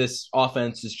Richardson, this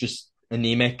offense is just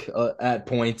anemic at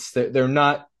points. They're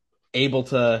not able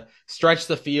to stretch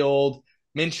the field.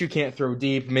 Minshew can't throw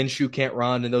deep. Minshew can't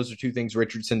run, and those are two things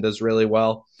Richardson does really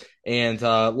well. And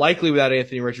likely without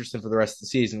Anthony Richardson for the rest of the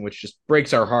season, which just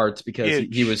breaks our hearts because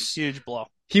Huge blow.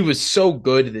 he was so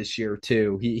good this year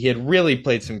too. He had really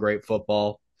played some great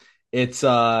football. It's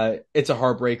a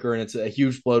heartbreaker, and it's a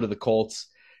huge blow to the Colts.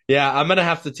 Yeah, I'm gonna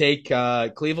have to take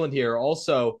Cleveland here.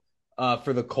 Also,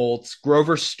 for the Colts,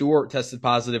 Grover Stewart tested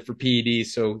positive for PED,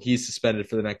 so he's suspended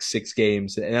for the next 6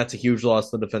 games, and that's a huge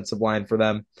loss to the defensive line for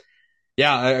them.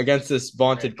 Yeah, against this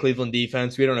vaunted Cleveland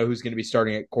defense, we don't know who's going to be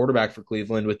starting at quarterback for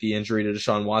Cleveland with the injury to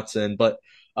Deshaun Watson, but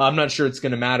I'm not sure it's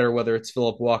going to matter whether it's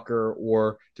Philip Walker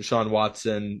or Deshaun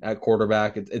Watson at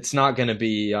quarterback. It's not going to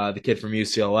be the kid from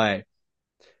UCLA.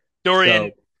 So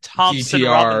Dorian Thompson DTR,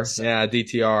 Robinson. yeah,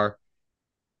 DTR.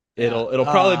 Yeah. It'll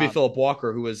probably be Philip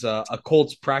Walker, who was a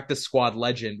Colts practice squad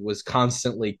legend, was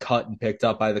constantly cut and picked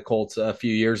up by the Colts a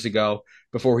few years ago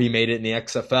before he made it in the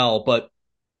XFL. But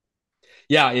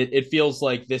yeah, it feels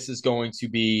like this is going to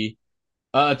be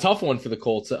a tough one for the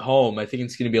Colts at home. I think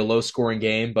it's going to be a low scoring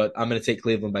game, but I'm going to take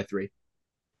Cleveland by 3.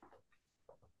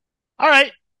 All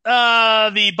right.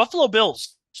 The Buffalo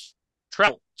Bills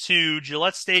travel to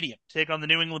Gillette Stadium to take on the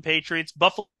New England Patriots.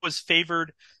 Buffalo was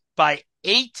favored by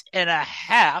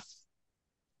 8.5.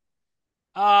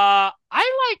 I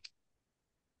like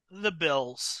the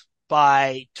Bills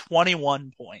by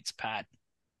 21 points, Pat.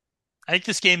 I think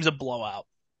this game's a blowout.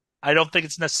 I don't think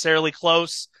it's necessarily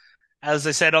close. As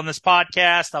I said on this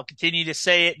podcast, I'll continue to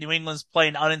say it. New England's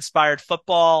playing uninspired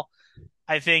football.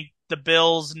 I think the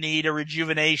Bills need a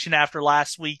rejuvenation after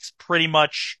last week's pretty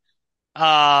much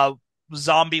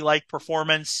zombie-like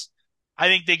performance. I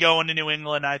think they go into New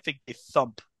England. I think they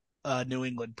thump New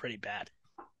England pretty bad.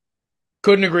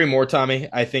 Couldn't agree more, Tommy.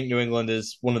 I think New England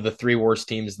is one of the 3 worst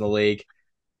teams in the league.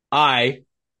 I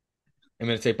am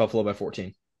going to take Buffalo by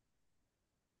 14.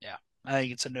 Yeah, I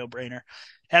think it's a no-brainer.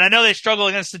 And I know they struggle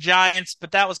against the Giants,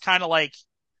 but that was kind of like,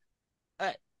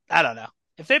 I don't know.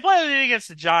 If they play against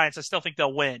the Giants, I still think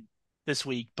they'll win this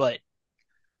week, but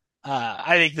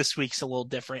I think this week's a little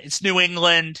different. It's New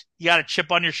England. You got a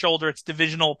chip on your shoulder. It's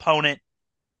divisional opponent.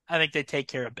 I think they take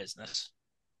care of business.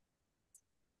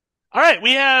 All right,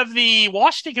 we have the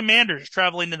Washington Commanders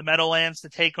traveling to the Meadowlands to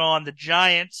take on the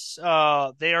Giants.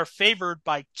 They are favored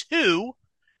by 2.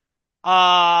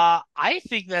 I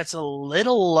think that's a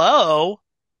little low.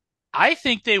 I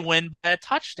think they win by a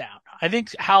touchdown. I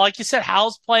think like you said,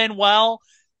 Hal's playing well.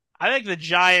 I think the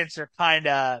Giants are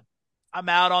I'm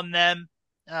out on them.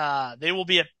 They will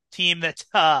be a team that,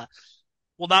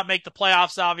 will not make the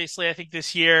playoffs, obviously, I think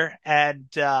this year. And,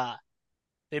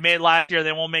 they made it last year.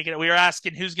 They won't make it. We were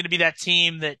asking who's going to be that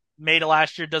team that made it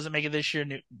last year, doesn't make it this year.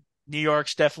 New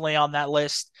York's definitely on that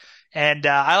list. And,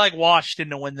 I like Washington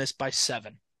to win this by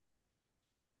 7.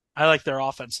 I like their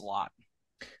offense a lot.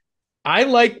 I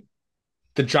like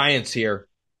the Giants here.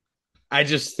 I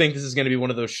just think this is going to be one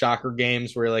of those shocker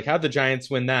games where you're like, how'd the Giants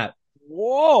win that?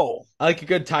 Whoa. I like a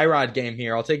good Tyrod game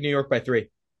here. I'll take New York by 3.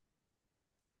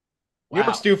 New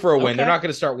York's Wow. due for a win. They're Okay. not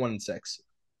going to start 1-6.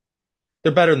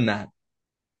 They're better than that.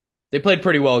 They played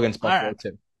pretty well against Buffalo, Right.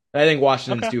 too. I think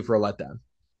Washington's Okay. due for a letdown.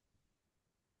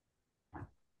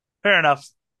 Fair enough.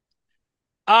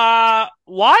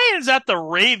 Lions at the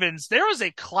Ravens. There was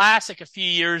a classic a few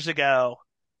years ago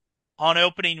on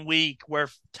opening week where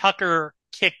Tucker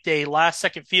kicked a last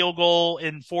second field goal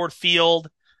in Ford Field,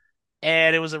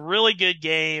 and it was a really good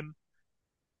game.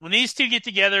 When these two get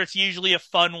together, it's usually a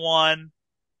fun one.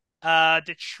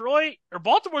 Detroit or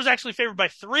Baltimore's actually favored by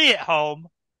 3 at home.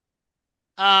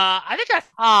 I think that's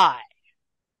high.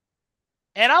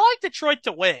 And I like Detroit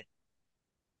to win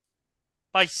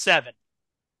by 7.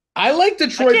 I like I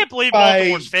Detroit can't believe by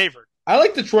Baltimore's favored. I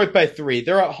like Detroit by 3.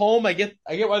 They're at home. I get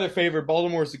why they're favored.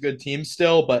 Baltimore's a good team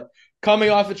still, but coming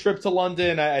off a trip to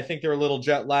London, I think they're a little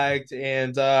jet lagged,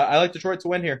 and I like Detroit to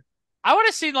win here. I would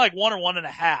have seen like 1 or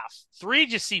 1.5. 3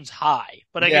 just seems high,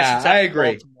 but I guess Yeah, it's I at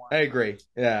agree. Baltimore. I agree.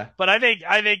 Yeah. But I think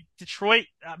Detroit,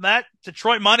 that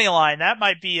Detroit money line, that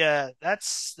might be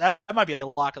that might be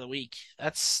a lock of the week.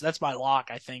 That's my lock.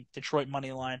 I think Detroit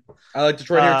money line. I like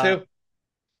Detroit here too.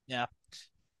 Yeah.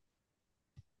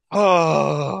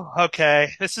 Oh,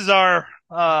 okay. This is our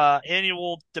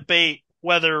annual debate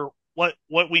whether what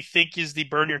we think is the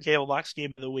burn your cable box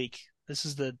game of the week. This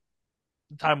is the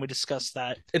time we discuss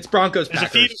that. It's Broncos There's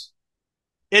Packers.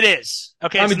 It is.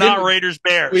 Okay, I it's mean, not Raiders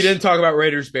Bears. We didn't talk about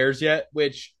Raiders Bears yet,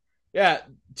 which yeah,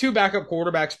 2 backup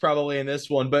quarterbacks probably in this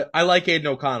one, but I like Aiden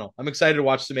O'Connell. I'm excited to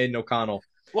watch some Aiden O'Connell.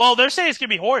 Well, they're saying it's gonna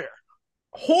be Hoyer.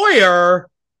 Hoyer.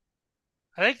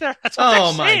 I think that's what they're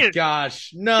Oh saying. my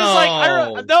gosh,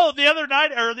 no! No, the other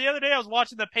night or the other day I was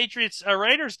watching the Patriots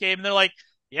Raiders game, and they're like,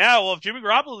 "Yeah, well, if Jimmy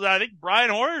Garoppolo's out, I think Brian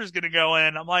Hoyer is going to go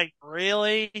in." I'm like,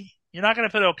 "Really? You're not going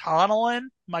to put O'Connell in,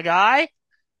 my guy?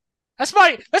 That's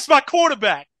my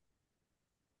quarterback.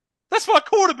 That's my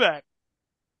quarterback."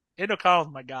 And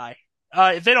O'Connell's my guy.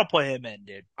 If they don't play him in,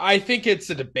 dude, I think it's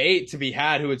a debate to be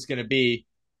had who it's going to be.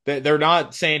 They're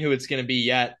not saying who it's going to be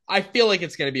yet. I feel like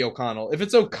it's going to be O'Connell. If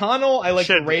it's O'Connell, I like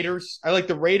the Raiders. I like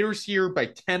the Raiders here by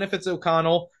 10 if it's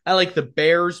O'Connell. I like the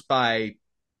Bears by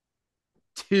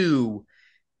 2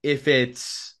 if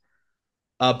it's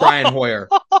Brian Hoyer.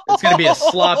 It's going to be a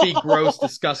sloppy, gross,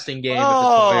 disgusting game if it's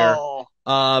Hoyer.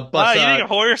 Wow, you think if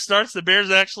Hoyer starts, the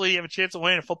Bears actually have a chance of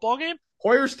winning a football game?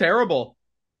 Hoyer's terrible.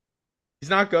 He's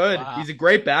not good. Wow. He's a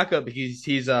great backup.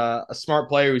 He's a smart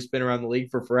player who's been around the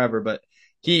league for forever, but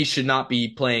he should not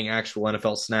be playing actual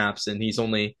NFL snaps, and he's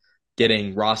only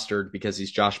getting rostered because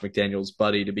he's Josh McDaniels'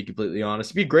 buddy, to be completely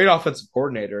honest. He'd be a great offensive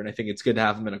coordinator, and I think it's good to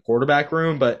have him in a quarterback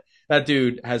room, but that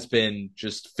dude has been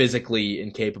just physically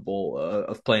incapable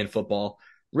of playing football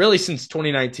really since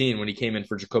 2019 when he came in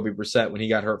for Jacoby Brissett when he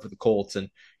got hurt for the Colts and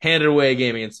handed away a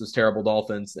game against those terrible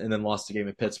Dolphins and then lost a game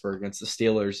in Pittsburgh against the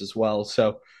Steelers as well.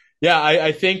 So, yeah,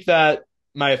 I think that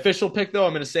my official pick, though,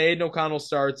 I'm going to say Aiden O'Connell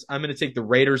starts. I'm going to take the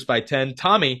Raiders by 10.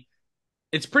 Tommy,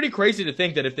 it's pretty crazy to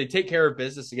think that if they take care of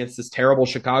business against this terrible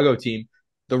Chicago team,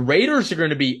 the Raiders are going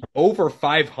to be over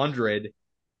 500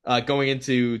 going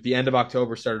into the end of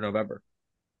October, start of November.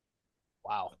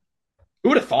 Wow. Who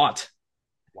would have thought?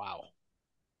 Wow.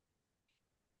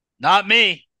 Not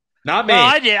me. Not Well,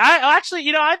 me. I did. I actually,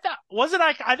 I thought wasn't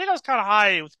I think I was kind of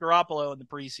high with Garoppolo in the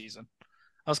preseason.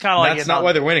 I was kind of And like that's getting not on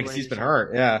why they're winning the because he's Raiders been here.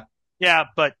 hurt. Yeah. Yeah,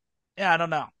 but yeah, I don't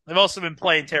know. They've also been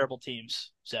playing terrible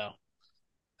teams, so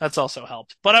that's also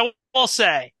helped. But I will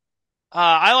say,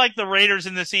 I like the Raiders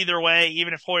in this either way.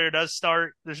 Even if Hoyer does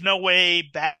start, there's no way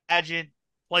Badgett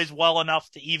plays well enough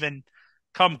to even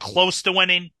come close to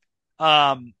winning.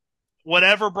 Um,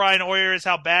 whatever Brian Hoyer is,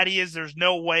 how bad he is, there's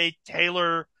no way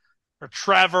Taylor or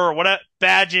Trevor or whatever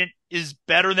Badgett is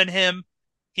better than him.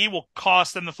 He will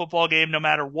cost them the football game no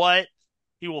matter what.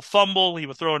 He will fumble. He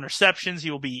will throw interceptions.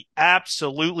 He will be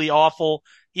absolutely awful.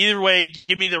 Either way,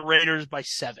 give me the Raiders by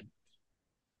 7,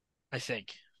 I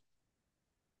think.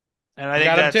 And I I think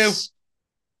got him too. that's,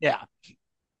 yeah.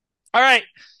 All right.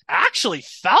 Actually,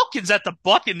 Falcons at the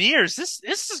Buccaneers. This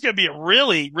is going to be a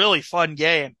really, really fun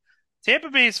game. Tampa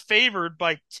Bay is favored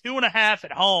by 2.5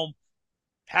 at home.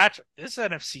 Patrick, this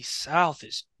NFC South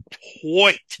is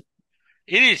toit.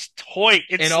 It is toit.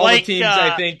 And It's all the like teams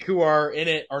I think who are in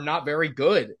it are not very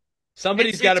good.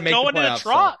 Somebody's got it's to make the going to the playoffs,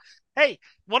 though. trough. Hey,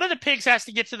 one of the pigs has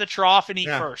to get to the trough and eat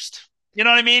Yeah. first. You know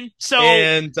what I mean? So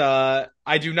And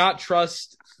I do not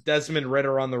trust Desmond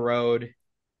Ritter on the road.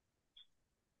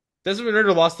 Desmond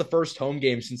Ritter lost the first home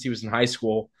game since he was in high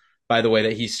school, by the way,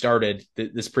 that he started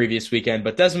this previous weekend.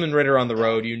 But Desmond Ritter on the yeah.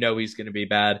 road, he's going to be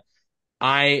bad.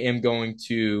 I am going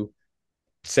to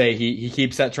say he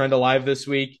keeps that trend alive this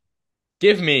week.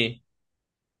 Give me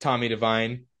Tommy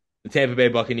Devine, the Tampa Bay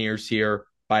Buccaneers here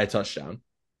by a touchdown.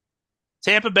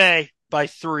 Tampa Bay by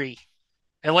 3.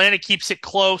 Atlanta keeps it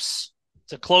close.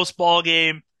 It's a close ball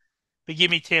game. But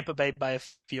give me Tampa Bay by a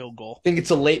field goal. I think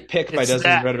it's a late pick by It's Desmond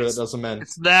that Ritter that it's does him in.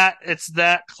 it's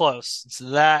that close. It's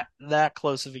that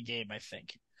close of a game, I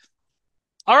think.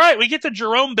 All right, we get the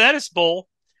Jerome Bettis Bowl.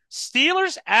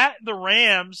 Steelers at the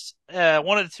Rams,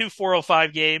 one of the two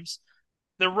 405 games.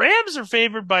 The Rams are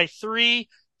favored by 3.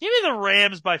 Give me the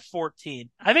Rams by 14.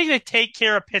 I think they take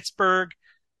care of Pittsburgh.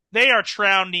 They are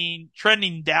trending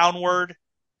downward.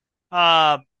 They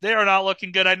are not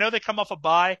looking good. I know they come off a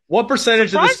bye. What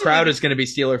percentage of this Surprisingly, crowd is going to be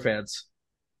Steeler fans?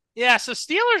 yeah. So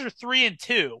Steelers are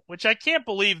 3-2, which I can't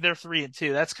believe they're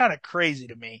 3-2. That's kind of crazy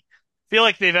to me. I feel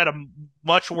like they've had a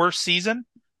much worse season,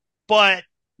 but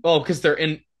Well, because they're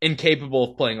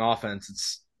incapable of playing offense.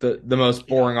 It's the most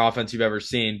yeah, boring offense you've ever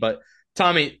seen. But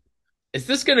Tommy, is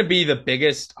this going to be the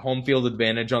biggest home field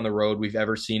advantage on the road we've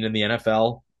ever seen in the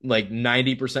NFL? Like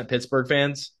 90% Pittsburgh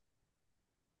fans?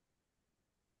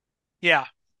 yeah.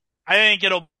 I think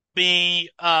it'll be.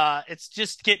 It's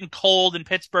just getting cold in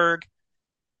Pittsburgh.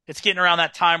 It's getting around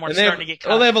that time where And it's starting to get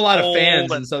kind they of have a lot of cold,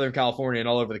 fans in and Southern California and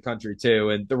all over the country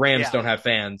too. And the Rams yeah, don't have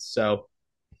fans. So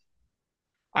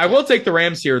I yeah. will take the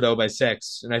Rams here though by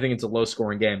 6. And I think it's a low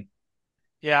scoring game.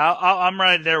 Yeah, I'm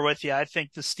right there with you. I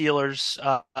think the Steelers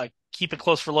keep it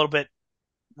close for a little bit.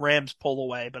 Rams pull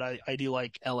away, but I do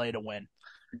like LA to win.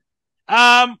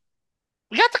 Um,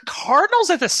 we got the Cardinals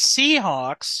at the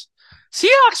Seahawks.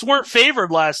 Seahawks weren't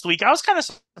favored last week. I was kind of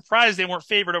surprised they weren't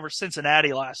favored over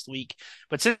Cincinnati last week,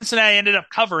 but Cincinnati ended up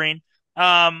covering.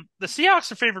 The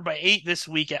Seahawks are favored by 8 this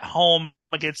week at home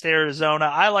against Arizona.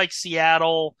 I like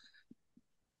Seattle.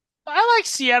 I like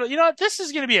Seattle. You know what? This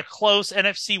is going to be a close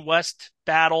NFC West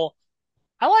battle.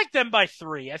 I like them by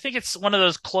 3. I think it's one of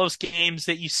those close games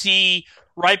that you see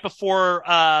right before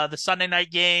the Sunday night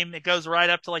game. It goes right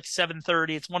up to like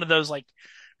 7:30. It's one of those like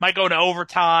might go to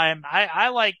overtime. I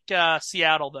like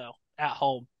Seattle though at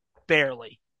home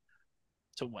barely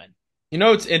to win. You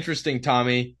know, it's interesting,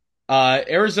 Tommy.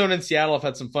 Arizona and Seattle have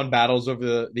had some fun battles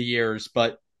over the years,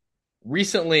 but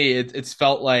recently it's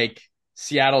felt like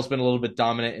Seattle's been a little bit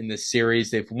dominant in this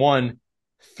series. They've won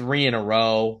 3 in a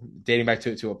row, dating back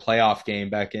to a playoff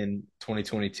game back in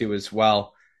 2022 as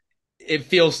well. It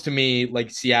feels to me like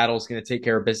Seattle's going to take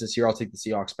care of business here. I'll take the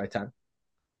Seahawks by 10.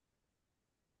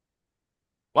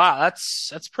 Wow,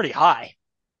 that's pretty high.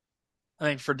 I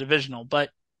think for divisional,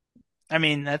 but I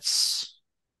mean that's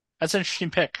an interesting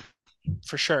pick.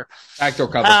 for sure. Backdoor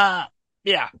cover. Uh,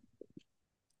 yeah.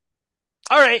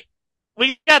 All right.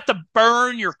 We got the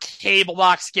burn your cable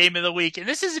box game of the week. And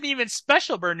this isn't even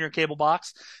special burn your cable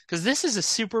box because this is a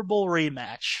Super Bowl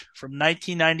rematch from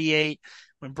 1998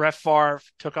 when Brett Favre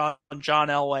took on John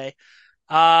Elway.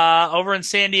 Over in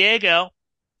San Diego,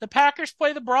 the Packers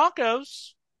play the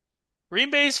Broncos.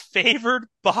 Green Bay's favored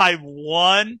by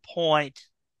 1 point.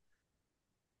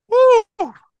 Woo!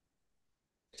 Talk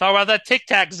about that tic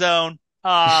tac zone.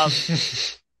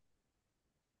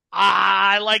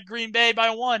 I like Green Bay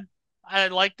by 1. I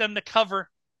like them to cover.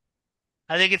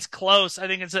 I think it's close. I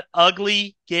think it's an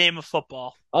ugly game of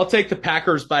football. I'll take the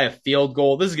Packers by a field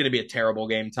goal. This is going to be a terrible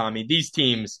game, Tommy. These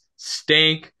teams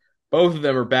stink. Both of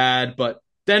them are bad, but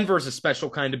Denver's a special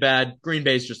kind of bad. Green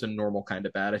Bay's just a normal kind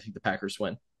of bad. I think the Packers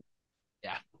win.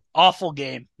 Yeah. Awful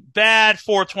game. Bad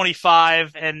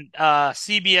 425 and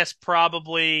CBS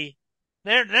probably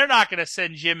they're not going to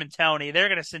send Jim and Tony. They're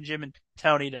going to send Jim and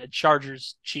Tony to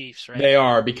Chargers Chiefs, right? They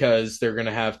are because they're going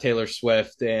to have Taylor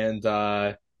Swift and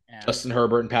Yeah. Justin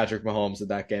Herbert and Patrick Mahomes at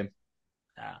that game.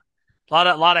 Yeah.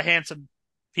 A lot of handsome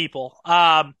people.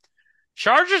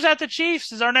 Chargers at the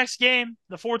Chiefs is our next game.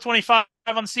 The 425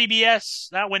 on CBS,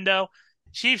 that window.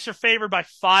 Chiefs are favored by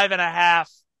 5.5.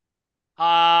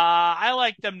 I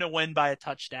like them to win by a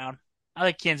touchdown. I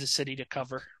like Kansas City to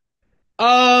cover.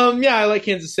 Yeah, I like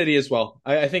Kansas City as well.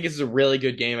 I think this is a really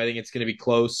good game. I think it's going to be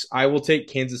close. I will take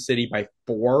Kansas City by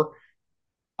 4.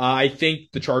 I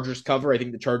think the Chargers cover. I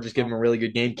think the Chargers give them a really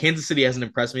good game. Kansas City hasn't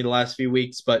impressed me the last few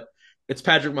weeks, but it's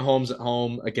Patrick Mahomes at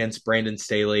home against Brandon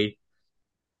Staley.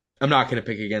 I'm not going to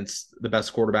pick against the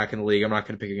best quarterback in the league. I'm not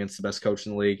going to pick against the best coach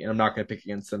in the league, and I'm not going to pick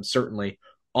against them certainly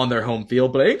on their home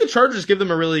field. But I think the Chargers give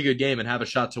them a really good game and have a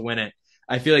shot to win it.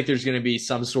 I feel like there's going to be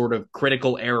some sort of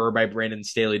critical error by Brandon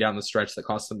Staley down the stretch that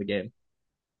costs them the game.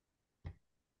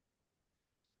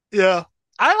 Yeah.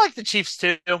 I like the Chiefs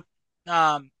too.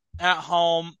 At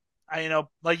home,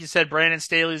 like you said, Brandon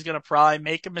Staley's going to probably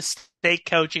make a mistake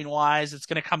coaching wise. It's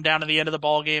going to come down to the end of the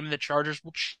ball game, and the Chargers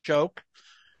will choke,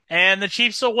 and the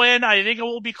Chiefs will win. I think it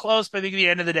will be close, but I think at the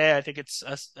end of the day, I think it's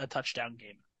a touchdown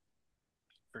game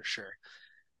for sure.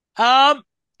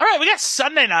 All right, we got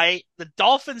Sunday night, the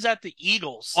Dolphins at the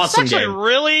Eagles. It's Awesome actually a game.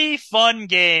 really fun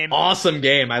game. Awesome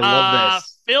game. I love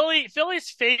this. Philly's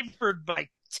favored by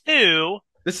 2.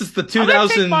 This is the I'm gonna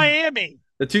take 2000 Miami.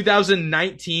 the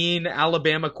 2019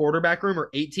 Alabama quarterback room or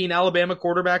 18 Alabama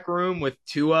quarterback room with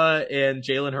Tua and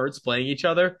Jalen Hurts playing each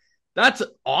other. That's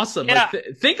awesome. Yeah, Like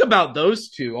think about those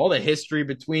two, all the history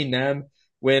between them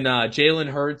when Jalen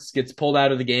Hurts gets pulled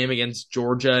out of the game against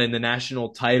Georgia in the national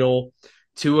title.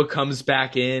 Tua comes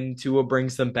back in. Tua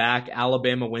brings them back.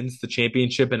 Alabama wins the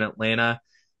championship in Atlanta.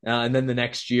 And then the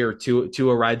next year, Tua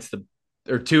starts.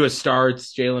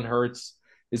 Jalen Hurts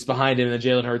is behind him, and then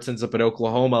Jalen Hurts ends up at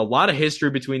Oklahoma. A lot of history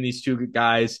between these two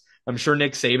guys. I'm sure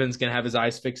Nick Saban's going to have his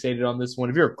eyes fixated on this one.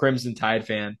 If you're a Crimson Tide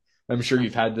fan, I'm sure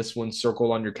you've had this one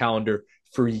circled on your calendar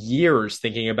for years,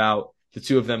 thinking about the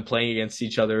two of them playing against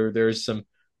each other. There's some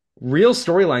real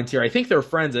storylines here. I think they're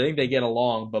friends. I think they get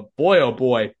along, but boy, oh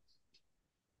boy,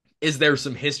 is there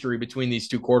some history between these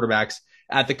two quarterbacks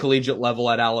at the collegiate level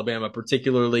at Alabama.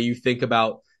 Particularly, you think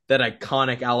about that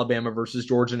iconic Alabama versus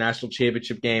Georgia national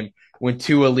championship game when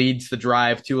Tua leads the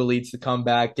drive, Tua leads the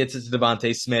comeback, gets it to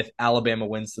Devontae Smith, Alabama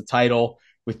wins the title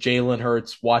with Jalen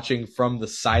Hurts watching from the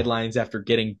sidelines after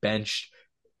getting benched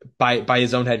by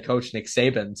his own head coach, Nick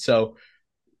Saban. So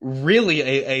really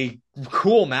a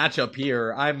cool matchup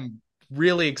here. I'm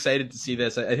really excited to see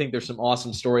this. I think there's some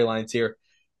awesome storylines here.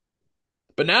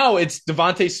 But now it's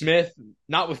Devontae Smith,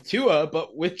 not with Tua,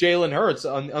 but with Jalen Hurts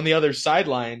on the other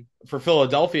sideline for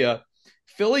Philadelphia.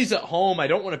 Philly's at home. I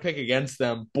don't want to pick against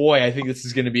them. Boy, I think this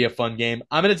is going to be a fun game.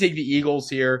 I'm going to take the Eagles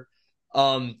here,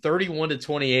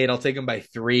 31-28. I'll take them by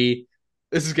 3.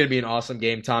 This is going to be an awesome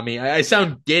game, Tommy. I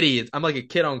sound giddy. I'm like a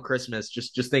kid on Christmas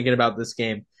just thinking about this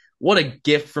game. What a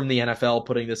gift from the NFL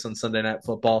putting this on Sunday Night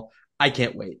Football. I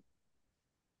can't wait.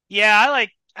 Yeah,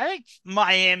 I think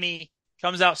Miami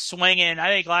comes out swinging. I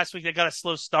think last week they got a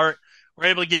slow start. We're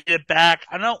able to get it back.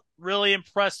 I'm not really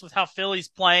impressed with how Philly's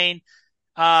playing.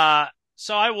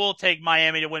 So I will take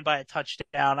Miami to win by a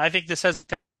touchdown. I think this has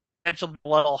potential to be a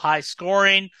little high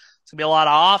scoring. It's gonna be a lot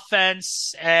of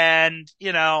offense, and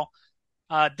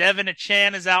Devin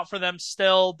Achan is out for them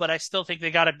still, but I still think they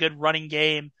got a good running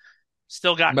game.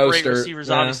 Still got great Mostert, receivers,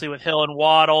 yeah. obviously, with Hill and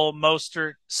Waddle,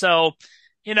 Mostert. So,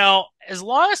 as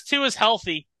long as Tua is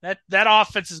healthy, that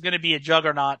offense is going to be a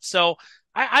juggernaut. So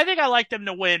I think I like them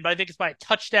to win, but I think it's by a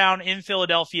touchdown in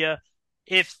Philadelphia.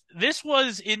 If this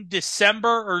was in December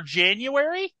or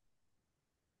January,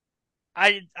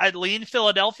 I'd lean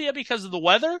Philadelphia because of the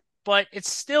weather. but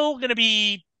it's still going to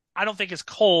be, I don't think it's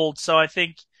cold. So I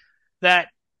think that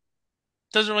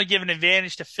doesn't really give an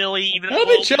advantage to Philly, even though It'll it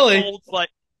be will be chilly. cold, but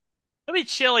it'll be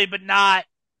chilly, but not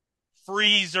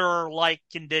freezer like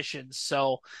conditions.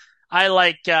 So I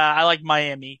like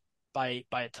Miami by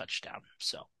a touchdown.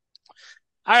 So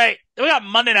all right, we got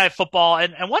Monday Night Football,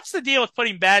 and what's the deal with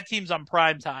putting bad teams on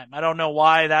prime time? I don't know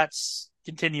why that's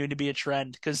continuing to be a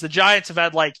trend because the Giants have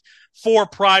had like four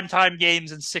primetime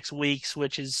games in 6 weeks,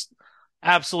 which is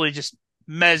absolutely just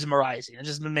mesmerizing. It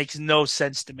just makes no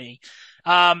sense to me.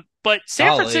 But San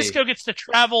Golly. Francisco gets to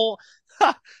travel.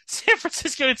 San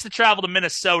Francisco gets to travel to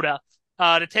Minnesota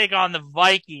to take on the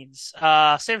Vikings.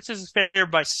 San Francisco's favored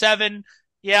by 7.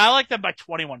 Yeah, I like them by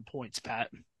 21 points,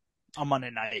 Pat, on Monday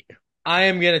night. I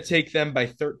am going to take them by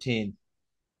 13.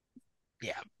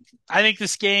 Yeah. I think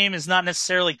this game is not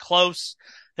necessarily close.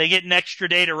 They get an extra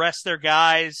day to rest their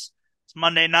guys. It's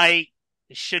Monday night.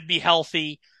 They should be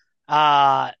healthy.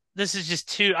 This is just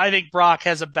too, I think Brock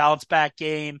has a bounce back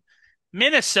game.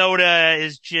 Minnesota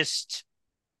is just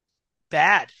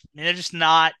bad. I mean, they're just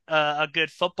not a good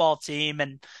football team.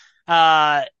 And,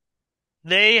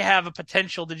 they have a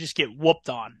potential to just get whooped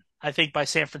on, I think, by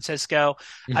San Francisco.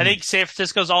 I Mhm. think San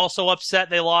Francisco's also upset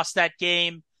they lost that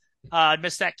game,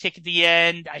 missed that kick at the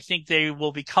end. I think they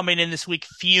will be coming in this week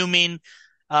fuming.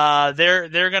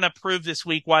 They're gonna prove this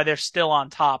week why they're still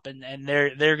on top, and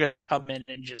they're gonna come in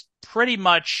and just pretty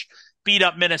much beat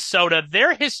up Minnesota.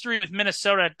 Their history with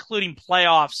Minnesota, including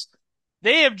playoffs,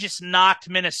 they have just knocked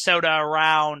Minnesota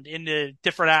around into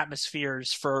different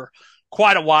atmospheres for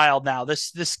quite a while now.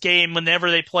 This game, whenever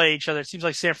they play each other, it seems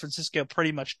like San Francisco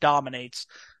pretty much dominates.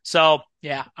 So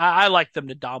yeah, I like them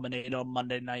to dominate on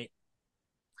Monday night.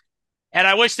 And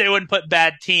I wish they wouldn't put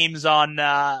bad teams on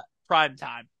prime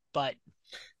time. But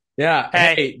Yeah.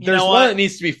 hey, Hey, you there's know one what? that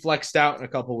needs to be flexed out in a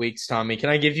couple weeks, Tommy. Can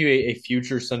I give you a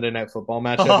future Sunday night football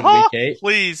matchup in week 8?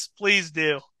 Please, please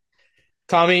do.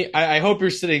 Tommy, I hope you're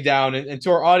sitting down. And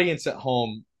to our audience at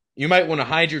home, you might want to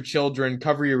hide your children,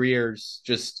 cover your ears,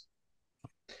 just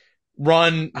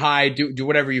run, hide, do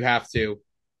whatever you have to.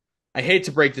 I hate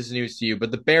to break this news to you,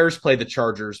 but the Bears play the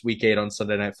Chargers week 8 on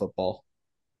Sunday Night Football.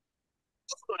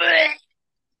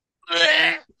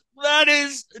 That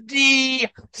is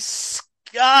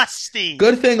disgusting.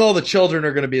 Good thing all the children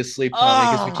are going to be asleep,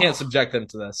 Tommy, because we can't Oh, subject them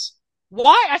to this.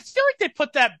 why? I feel like they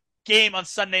put that game on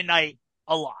Sunday night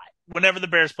a lot whenever the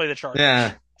Bears play the Chargers. Yeah, I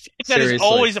think that is seriously.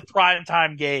 always a prime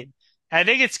time game. And I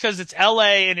think it's because it's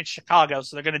LA and it's Chicago,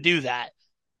 so they're going to do that.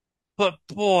 But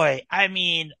boy, I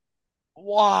mean,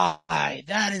 why?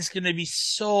 That is going to be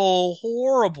so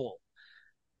horrible.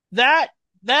 That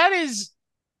that is.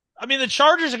 I mean, the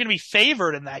Chargers are going to be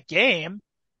favored in that game,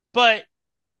 but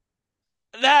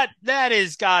that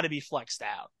is got to be flexed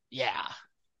out. Yeah,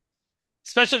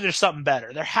 especially if there's something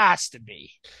better. There has to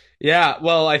be. Yeah,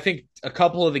 well, I think a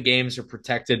couple of the games are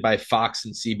protected by Fox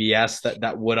and CBS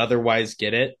that would otherwise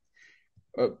get it,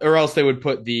 or else they would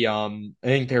put the I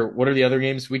think they're what are the other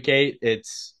games week 8?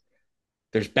 It's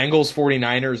there's Bengals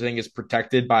 49ers, I think is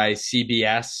protected by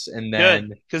CBS, and Good, then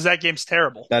because that game's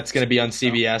terrible. that's going to be on So,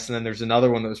 CBS, and then there's another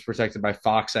one that was protected by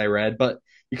Fox. I read, but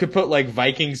you could put like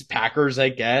Vikings Packers, I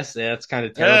guess. Yeah, that's kind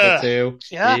of terrible ugh, too.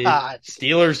 God,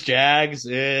 Steelers Jags.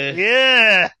 yeah.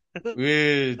 Yeah.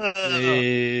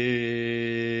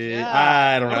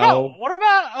 I don't know. What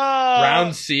about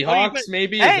Browns what do you put? Seahawks,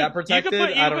 maybe is Hey, that protected?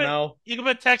 I don't know. you can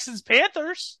put Texans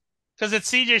Panthers because it's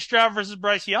CJ Stroud versus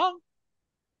Bryce Young.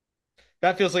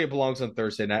 That feels like it belongs on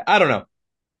Thursday night. I don't know.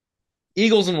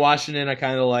 Eagles and Washington, I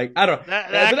kind of like. I don't. But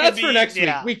That could that's for be next week,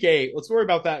 yeah. week 8. Let's worry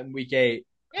about that in week 8.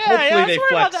 Yeah, Hopefully let's they worry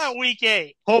about flex. that week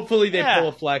 8. Hopefully they pull Yeah.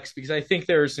 a flex because I think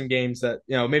there are some games that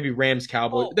maybe Rams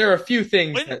Cowboys. Well, There are a few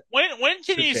things that when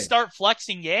can could you change. start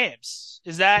flexing games?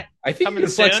 Is that I think you coming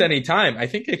can flex soon? anytime. I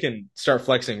think they can start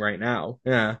flexing right now.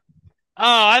 Yeah,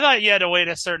 Oh, I thought you had to wait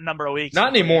a certain number of weeks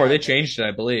not before you anymore. They had to. changed it,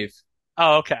 I believe.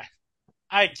 Oh, okay.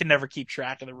 I can never keep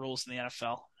track of the rules in the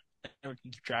NFL. I never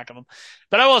can keep track of them.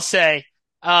 But I will say,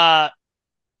 uh,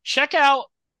 check out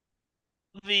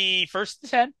the first to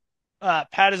 10.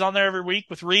 Pat is on there every week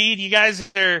with Reed. You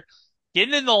guys are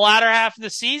getting in the latter half of the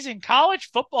season. College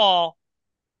football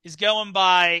is going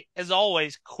by, as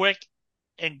always, quick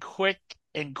and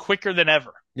quicker than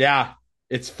ever. Yeah,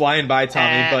 it's flying by,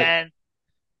 Tommy. But And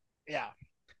yeah,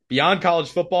 beyond college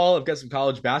football, I've got some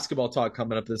college basketball talk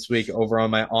coming up this week over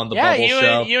on my On the Yeah, Bubble you and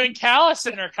show. you and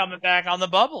Callison are coming back on the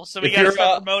bubble, so we If got to you're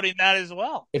start promoting that as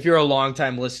well. if you're a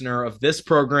longtime listener of this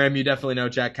program, you definitely know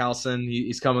Jack Carlson.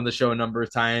 He's come on the show a number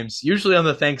of times. Usually on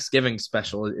the Thanksgiving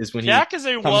special is when he Jack is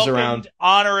a comes around. welcomed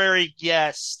honorary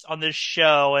guest on this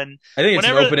show, and I think it's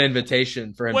an whenever open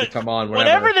invitation for him to come on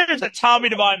whenever whenever. there's a Tommy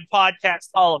Devine podcast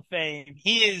Hall of Fame,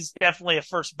 he is definitely a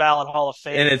first ballot Hall of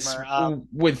And it's Famer.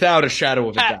 without a shadow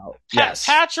of a Pat, doubt. Yes.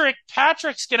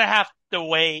 Patrick's gonna have to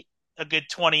wait a good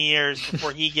 20 years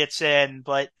before he gets in,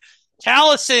 but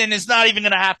Callison is not even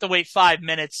gonna have to wait 5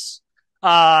 minutes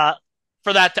uh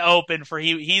for that to open for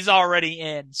he's already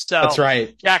in. That's So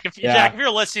right. Jack, Yeah. if you're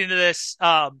listening to this,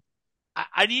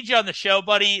 I need you on the show,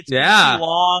 buddy. It's been too Yeah.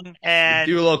 long, and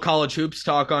Do a little college hoops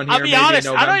talk on I'll here be maybe in honest,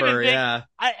 I don't even November. think Yeah.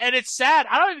 and it's sad.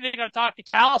 I don't even think I've talked to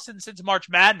Callison since March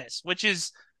Madness, which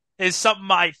is something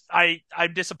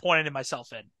I'm disappointed in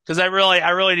myself in because I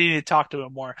really need to talk to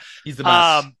him more. He's the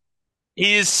best. Um,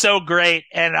 he is so great,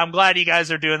 and I'm glad you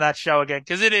guys are doing that show again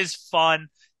because it is fun.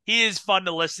 He is fun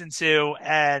to listen to,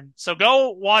 and so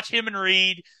go watch him and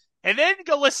Reed, and then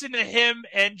go listen to him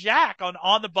and Jack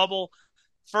on the Bubble,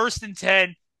 First and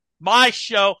 10, my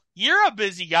show. You're a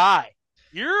busy guy.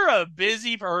 You're a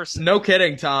busy person. No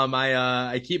kidding, Tom.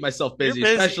 I keep myself You're busy,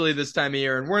 busy. especially this time of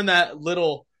year. And we're in that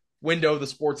little window of the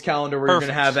sports calendar where you're going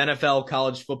to Perfect. have NFL,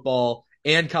 college football,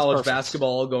 and college Perfect. basketball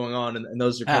all going on, and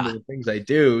those are kind Yeah. of the things I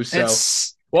do. So,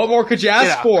 It's what more could you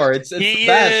ask for? It's the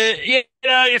best.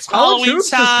 it's College Halloween hoops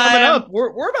time. is coming up.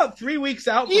 We're about 3 weeks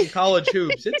out from college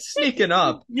hoops. It's sneaking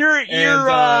up.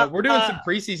 And we're doing some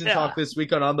preseason yeah. talk this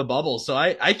week on the Bubble, so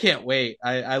I can't wait.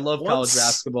 I love college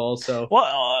basketball. So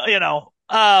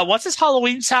Well, what's this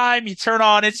Halloween time? You turn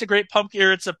on It's a Great Pumpkin,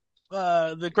 or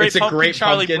the Great it's a Pumpkin, great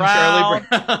Charlie pumpkin, Brown,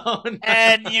 Charlie Brown.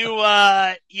 and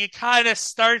you kind of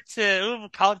start to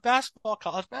college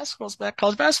basketball's back,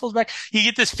 college basketball's back. You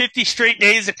get this 50 straight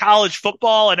days of college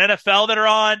football and NFL that are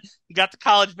on. You got the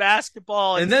college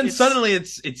basketball, And then suddenly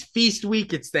it's feast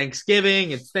week. It's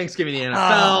Thanksgiving in the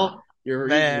NFL. You're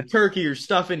eating your turkey, your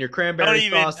stuffing, your cranberry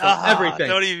sauce,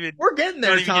 everything. We're getting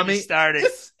there, Tommy. Started.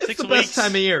 It's the best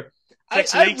time of year.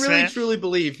 I really truly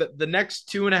believe that the next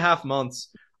 2.5 months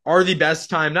are the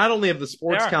best time, not only of the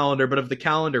sports calendar, but of the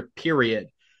calendar period.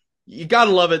 You got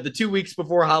to love it. The 2 weeks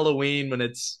before Halloween when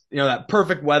it's, that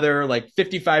perfect weather, like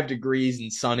 55 degrees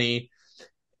and sunny,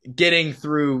 getting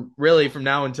through really from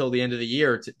now until the end of the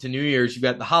year to New Year's. You've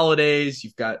got the holidays,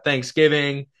 you've got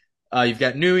Thanksgiving, you've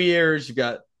got New Year's, you've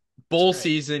got bowl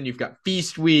season, you've got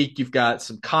feast week, you've got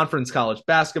some conference college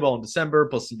basketball in December,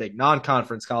 plus some big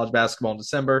non-conference college basketball in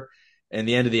December, and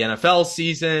the end of the NFL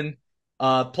season.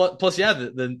 Plus,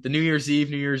 the New Year's Eve,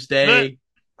 New Year's Day,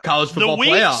 college football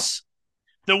playoffs.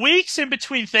 The weeks in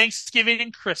between Thanksgiving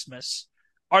and Christmas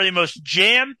are the most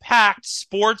jam-packed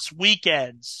sports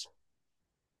weekends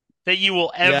that you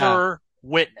will ever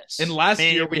witness. And last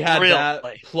year we had that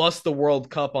plus the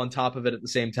World Cup on top of it at the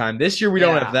same time. This year we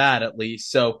don't have that, at least.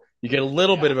 So you get a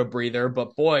little bit of a breather,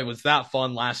 but boy, was that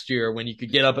fun last year when you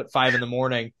could get up at 5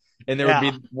 a.m. and there would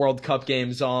be World Cup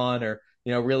games on, or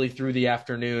really through the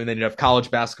afternoon. Then you'd have college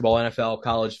basketball, NFL,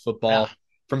 college football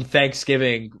from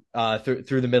Thanksgiving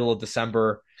through the middle of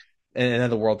December. And then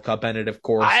the World Cup ended, of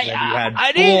course. And then you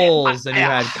had bowls, and you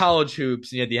had college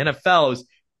hoops, and you had the NFL. It was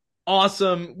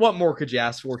awesome. What more could you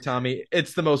ask for, Tommy?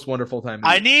 It's the most wonderful time.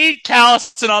 I need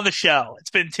Callison on the show.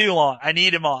 It's been too long. I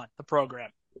need him on the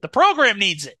program. The program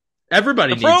needs it.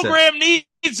 Everybody needs it. The program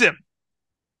needs him.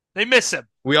 They miss him.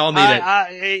 We all need it.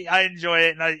 I enjoy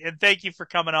it, and thank you for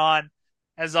coming on.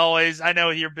 As always, I know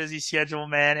your busy schedule,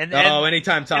 man. And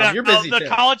anytime, Tom. You're busy the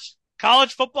too.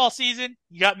 College football season.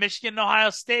 You got Michigan and Ohio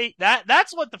State.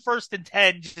 That's what the First and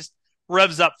 10 just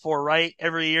revs up for, right?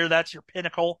 Every year, that's your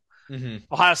pinnacle. Mm-hmm.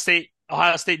 Ohio State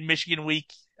and Michigan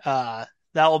week. That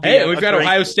will be. Hey, we've got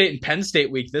Ohio State and Penn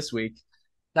State week this week.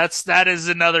 That is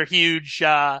another huge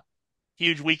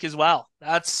week as well.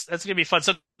 That's gonna be fun.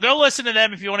 So go listen to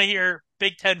them if you want to hear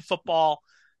Big Ten football.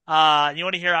 You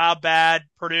want to hear how bad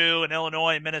Purdue and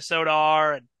Illinois and Minnesota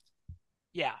are, and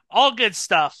all good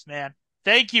stuff, man.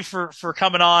 Thank you for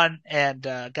coming on, and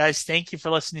guys, thank you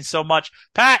for listening so much.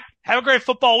 Pat, have a great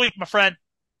football week, my friend.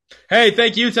 Hey,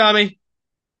 thank you, Tommy.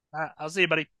 I'll see you,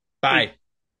 buddy. Bye.